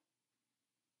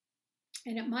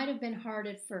 And it might have been hard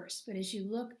at first, but as you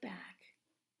look back,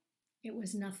 it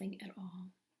was nothing at all.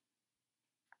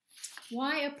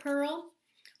 Why a pearl?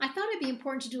 I thought it'd be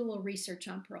important to do a little research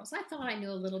on pearls. I thought I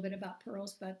knew a little bit about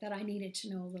pearls, but that I needed to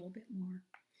know a little bit more.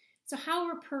 So how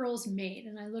are pearls made?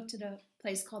 And I looked at a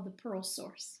place called the Pearl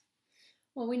Source.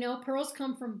 Well, we know pearls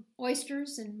come from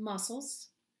oysters and mussels.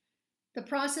 The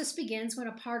process begins when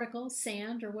a particle,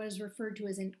 sand, or what is referred to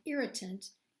as an irritant,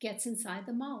 gets inside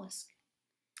the mollusk.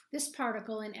 This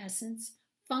particle, in essence,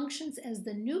 functions as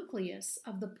the nucleus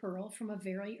of the pearl from a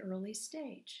very early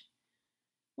stage.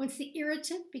 Once the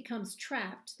irritant becomes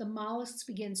trapped, the mollusk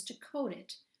begins to coat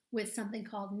it with something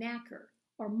called nacre,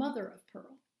 or mother of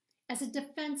pearl, as a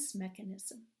defense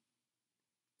mechanism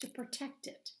to protect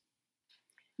it.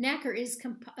 Nacre is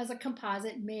a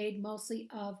composite made mostly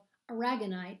of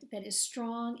aragonite that is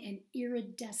strong and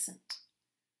iridescent.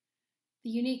 The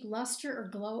unique luster or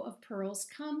glow of pearls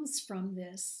comes from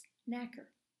this nacre.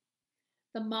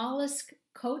 The mollusk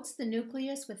coats the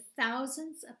nucleus with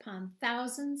thousands upon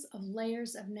thousands of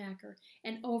layers of nacre,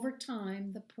 and over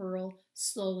time the pearl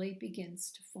slowly begins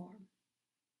to form.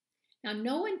 Now,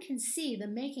 no one can see the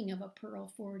making of a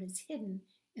pearl, for it is hidden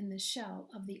in the shell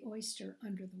of the oyster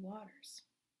under the waters.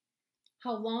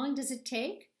 How long does it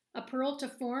take a pearl to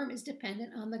form is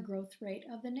dependent on the growth rate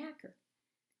of the nacre.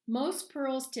 Most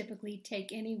pearls typically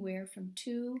take anywhere from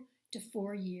 2 to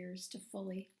 4 years to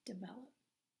fully develop.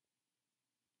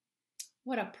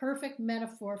 What a perfect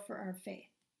metaphor for our faith.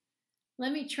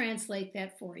 Let me translate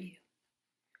that for you.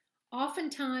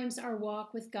 Oftentimes, our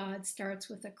walk with God starts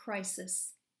with a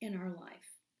crisis in our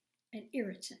life, an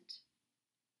irritant,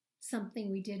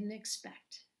 something we didn't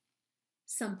expect,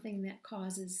 something that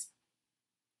causes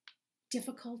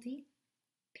difficulty,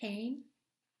 pain,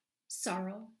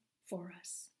 sorrow for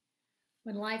us.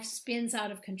 When life spins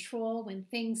out of control, when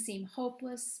things seem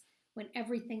hopeless, when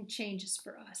everything changes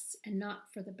for us and not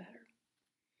for the better,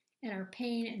 and our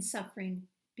pain and suffering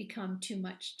become too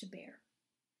much to bear.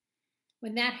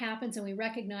 When that happens and we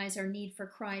recognize our need for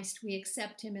Christ, we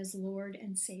accept Him as Lord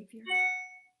and Savior.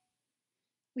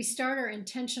 We start our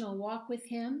intentional walk with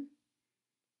Him.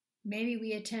 Maybe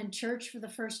we attend church for the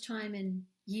first time in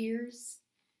years.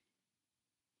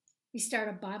 We start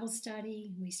a Bible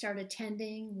study, we start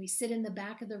attending, we sit in the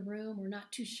back of the room, we're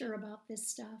not too sure about this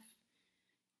stuff.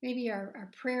 Maybe our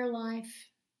prayer life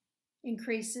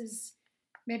increases.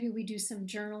 Maybe we do some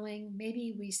journaling.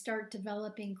 Maybe we start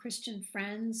developing Christian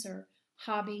friends or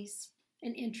hobbies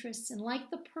and interests. And like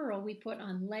the pearl, we put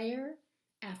on layer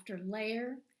after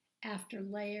layer after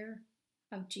layer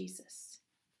of Jesus.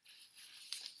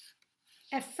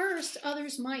 At first,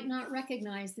 others might not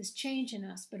recognize this change in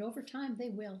us, but over time they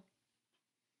will.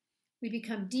 We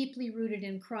become deeply rooted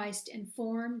in Christ and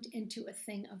formed into a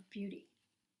thing of beauty.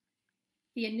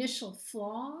 The initial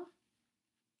flaw,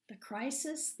 the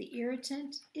crisis, the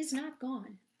irritant is not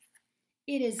gone.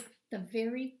 It is the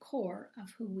very core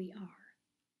of who we are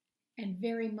and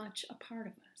very much a part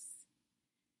of us.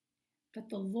 But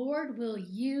the Lord will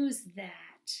use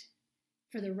that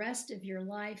for the rest of your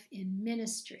life in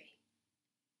ministry,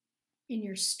 in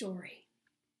your story,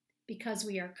 because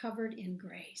we are covered in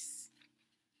grace,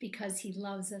 because he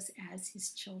loves us as his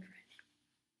children.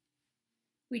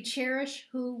 We cherish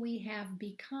who we have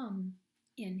become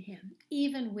in him,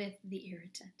 even with the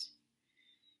irritant.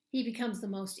 He becomes the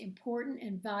most important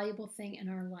and valuable thing in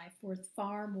our life, worth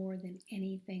far more than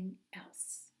anything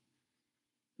else.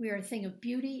 We are a thing of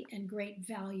beauty and great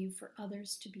value for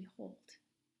others to behold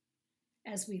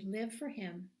as we live for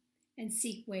him and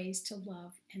seek ways to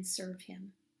love and serve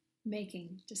him,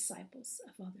 making disciples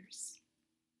of others.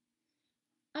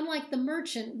 Unlike the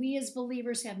merchant, we as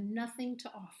believers have nothing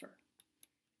to offer,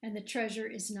 and the treasure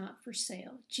is not for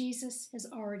sale. Jesus has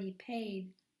already paid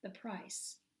the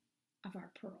price of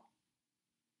our pearl.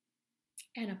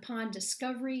 And upon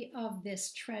discovery of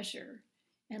this treasure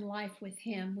and life with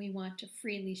him, we want to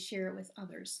freely share it with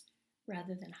others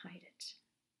rather than hide it.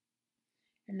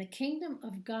 And the kingdom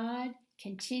of God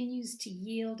continues to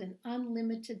yield an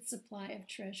unlimited supply of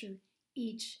treasure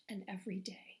each and every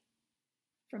day,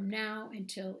 from now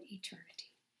until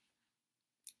eternity.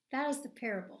 That is the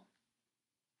parable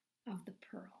of the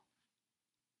pearl.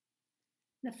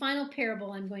 The final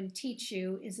parable I'm going to teach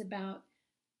you is about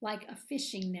like a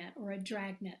fishing net or a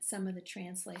drag net, some of the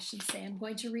translations say. I'm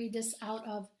going to read this out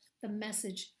of the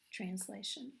Message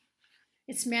translation.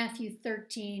 It's Matthew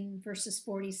 13, verses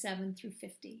 47 through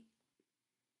 50.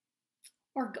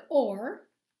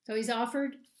 So he's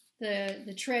offered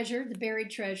the treasure, the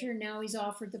buried treasure. Now he's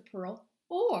offered the pearl.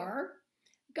 Or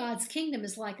God's kingdom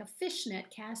is like a fish net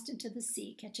cast into the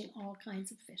sea, catching all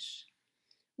kinds of fish.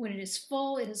 When it is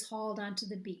full, it is hauled onto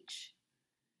the beach.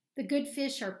 The good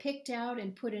fish are picked out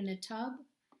and put in a tub.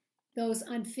 Those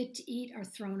unfit to eat are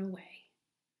thrown away.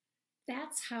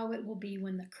 That's how it will be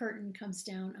when the curtain comes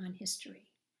down on history.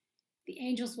 The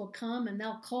angels will come and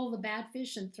they'll cull the bad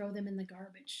fish and throw them in the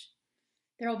garbage.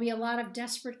 There will be a lot of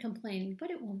desperate complaining,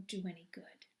 but it won't do any good.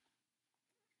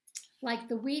 Like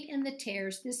the wheat and the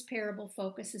tares, this parable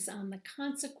focuses on the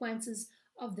consequences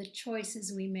of the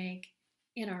choices we make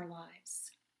in our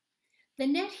lives. The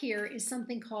net here is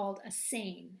something called a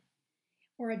seine,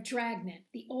 or a drag net,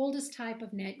 the oldest type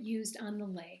of net used on the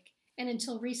lake, and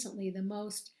until recently the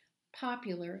most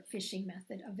popular fishing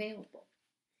method available.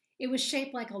 It was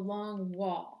shaped like a long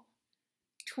wall,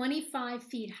 25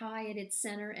 feet high at its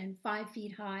center and 5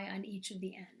 feet high on each of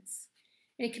the ends.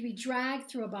 And it could be dragged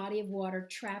through a body of water,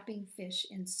 trapping fish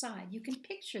inside. You can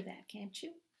picture that, can't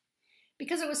you?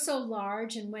 Because it was so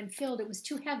large and when filled, it was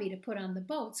too heavy to put on the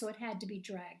boat, so it had to be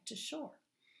dragged to shore.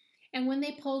 And when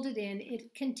they pulled it in,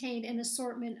 it contained an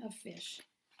assortment of fish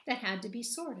that had to be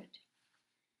sorted.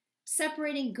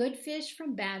 Separating good fish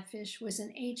from bad fish was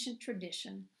an ancient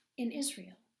tradition in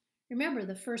Israel. Remember,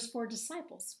 the first 4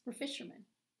 disciples were fishermen.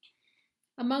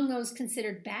 Among those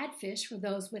considered bad fish were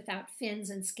those without fins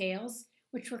and scales,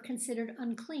 which were considered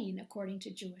unclean according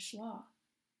to Jewish law.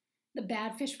 The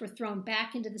bad fish were thrown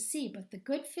back into the sea, but the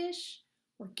good fish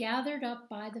were gathered up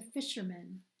by the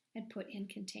fishermen and put in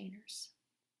containers.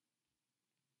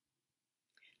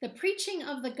 The preaching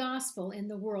of the gospel in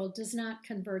the world does not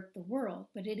convert the world,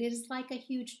 but it is like a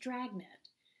huge dragnet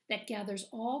that gathers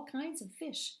all kinds of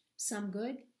fish, some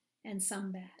good and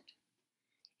some bad.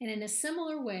 And in a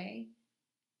similar way,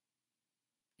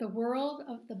 the world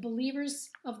of the believers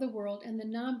of the world and the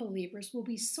non-believers will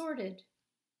be sorted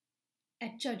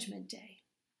at Judgment Day.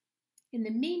 In the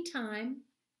meantime,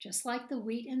 just like the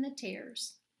wheat and the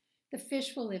tares, the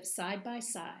fish will live side by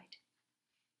side,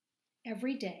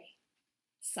 every day,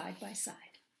 side by side.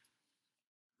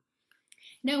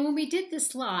 Now, when we did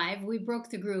this live, we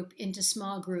broke the group into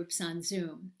small groups on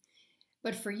Zoom.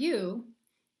 But for you,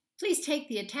 please take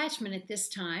the attachment at this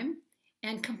time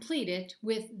and complete it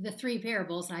with the 3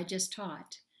 parables I just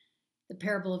taught. The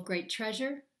parable of great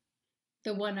treasure,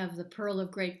 the one of the pearl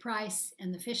of great price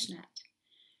and the fishnet.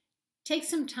 Take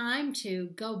some time to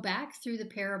go back through the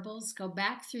parables, go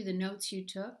back through the notes you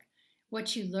took,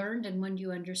 what you learned and when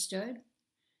you understood,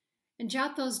 and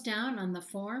jot those down on the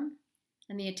form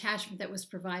and the attachment that was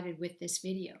provided with this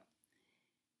video.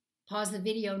 Pause the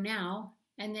video now,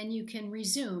 and then you can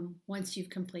resume once you've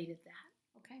completed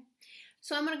that, okay?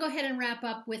 So I'm going to go ahead and wrap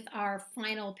up with our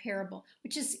final parable,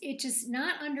 which is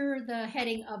not under the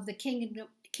heading of the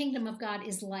kingdom of God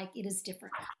is like, it is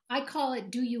different. I call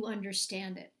it, do you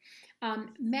understand it?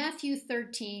 Matthew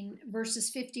 13, verses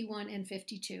 51 and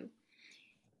 52.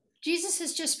 Jesus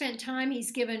has just spent time,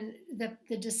 he's given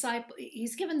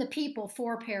he's given the people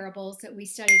 4 parables that we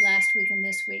studied last week and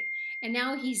this week. And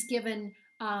now he's given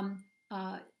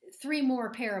 3 more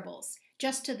parables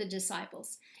just to the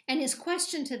disciples. And his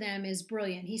question to them is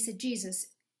brilliant. He said, Jesus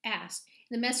asked,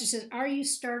 the message says, are you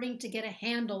starting to get a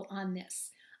handle on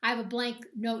this? I have a blank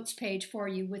notes page for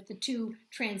you with the 2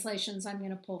 translations I'm going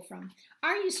to pull from.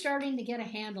 Are you starting to get a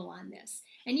handle on this?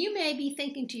 And you may be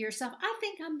thinking to yourself, I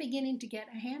think I'm beginning to get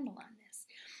a handle on this.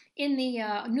 In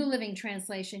the New Living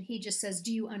Translation, he just says,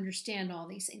 do you understand all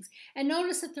these things? And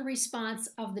notice that the response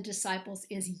of the disciples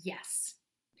is yes.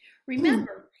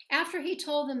 Remember, after he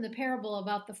told them the parable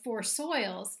about the 4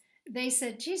 soils, they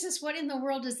said, Jesus, what in the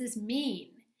world does this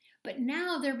mean? But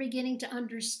now they're beginning to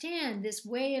understand this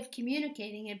way of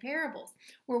communicating in parables,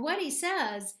 where what he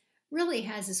says really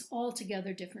has this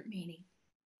altogether different meaning.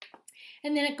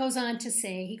 And then he goes on to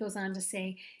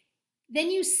say, then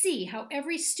you see how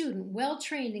every student well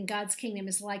trained in God's kingdom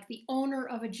is like the owner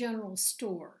of a general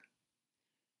store,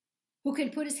 who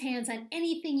can put his hands on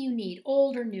anything you need,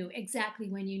 old or new, exactly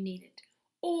when you need it.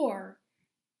 Or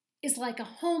is like a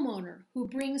homeowner who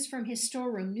brings from his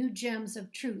storeroom new gems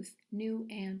of truth, new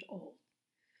and old.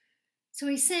 So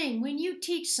he's saying, when you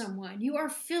teach someone, you are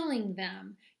filling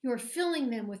them. You are filling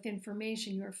them with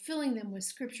information. You are filling them with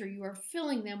scripture. You are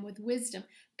filling them with wisdom,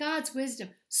 God's wisdom,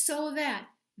 so that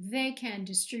they can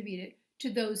distribute it to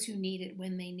those who need it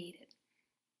when they need it.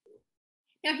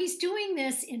 Now he's doing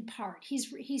this in part.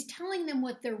 He's telling them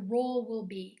what their role will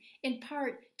be, in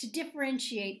part to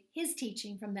differentiate his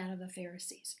teaching from that of the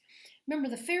Pharisees. Remember,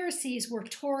 the Pharisees were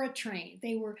Torah trained.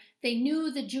 They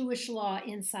knew the Jewish law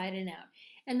inside and out.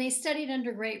 And they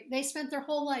spent their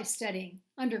whole life studying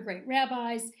under great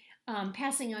rabbis,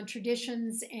 passing on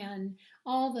traditions and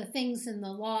all the things in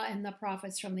the law and the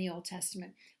prophets from the Old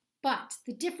Testament. But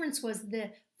the difference was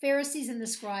the Pharisees and the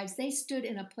scribes, they stood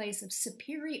in a place of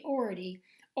superiority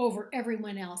over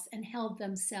everyone else and held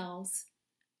themselves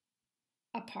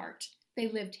apart. They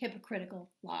lived hypocritical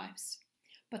lives.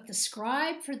 But the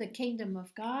scribe for the kingdom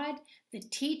of God, the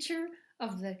teacher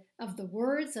of the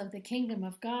words of the kingdom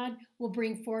of God, will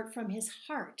bring forth from his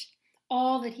heart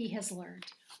all that he has learned,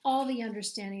 all the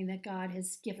understanding that God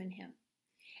has given him.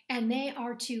 And they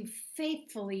are to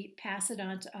faithfully pass it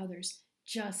on to others,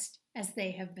 just as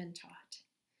they have been taught.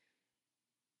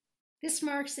 This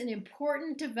marks an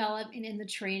important development in the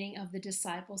training of the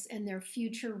disciples and their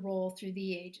future role through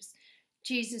the ages.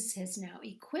 Jesus has now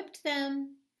equipped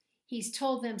them. He's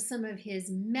told them some of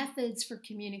his methods for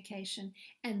communication,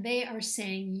 and they are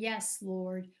saying, yes,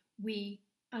 Lord, we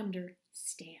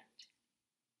understand.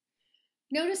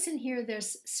 Notice in here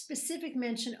there's specific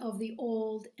mention of the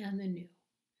old and the new.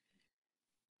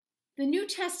 The New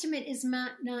Testament is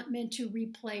not meant to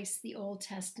replace the Old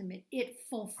Testament. It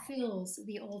fulfills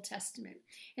the Old Testament.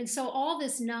 And so all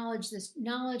this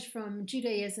knowledge from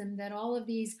Judaism that all of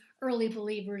these early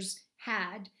believers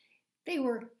had,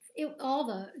 all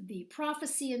the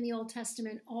prophecy in the Old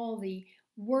Testament, all the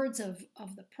words of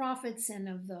the prophets and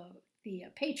of the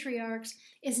patriarchs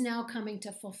is now coming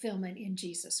to fulfillment in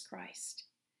Jesus Christ.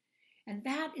 And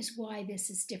that is why this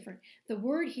is different. The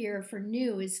word here for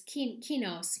new is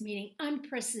kinos, meaning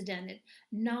unprecedented,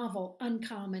 novel,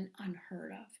 uncommon,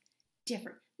 unheard of,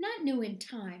 different. Not new in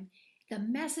time. The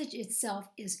message itself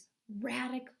is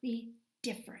radically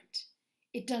different.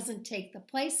 It doesn't take the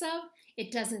place of,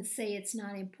 it doesn't say it's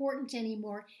not important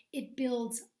anymore. It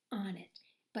builds on it.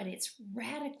 But it's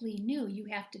radically new. You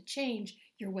have to change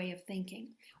your way of thinking.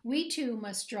 We too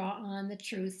must draw on the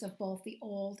truths of both the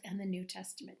Old and the New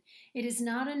Testament. It is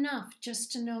not enough just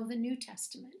to know the New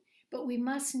Testament, but we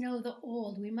must know the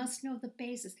Old. We must know the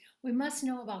basis. We must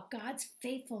know about God's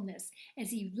faithfulness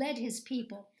as he led his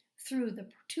people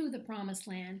to the promised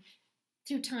land,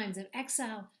 through times of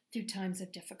exile, through times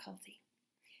of difficulty.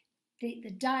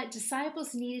 The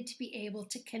disciples needed to be able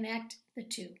to connect the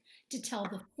two, to tell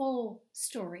the full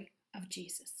story of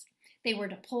Jesus. They were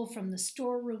to pull from the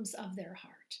storerooms of their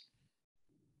heart,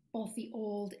 both the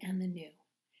old and the new.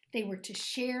 They were to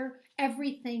share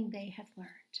everything they had learned.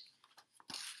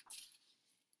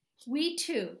 we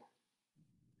too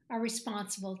are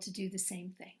responsible to do the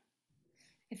same thing.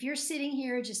 If you're sitting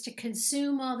here just to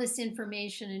consume all this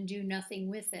information and do nothing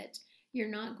with it, you're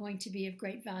not going to be of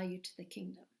great value to the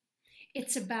kingdom.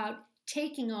 It's about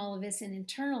taking all of this and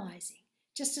internalizing,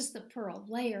 just as the pearl,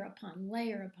 layer upon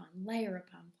layer upon layer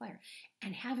upon layer,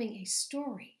 and having a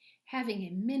story, having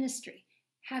a ministry,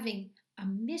 having a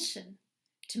mission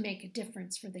to make a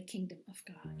difference for the kingdom of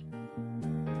God.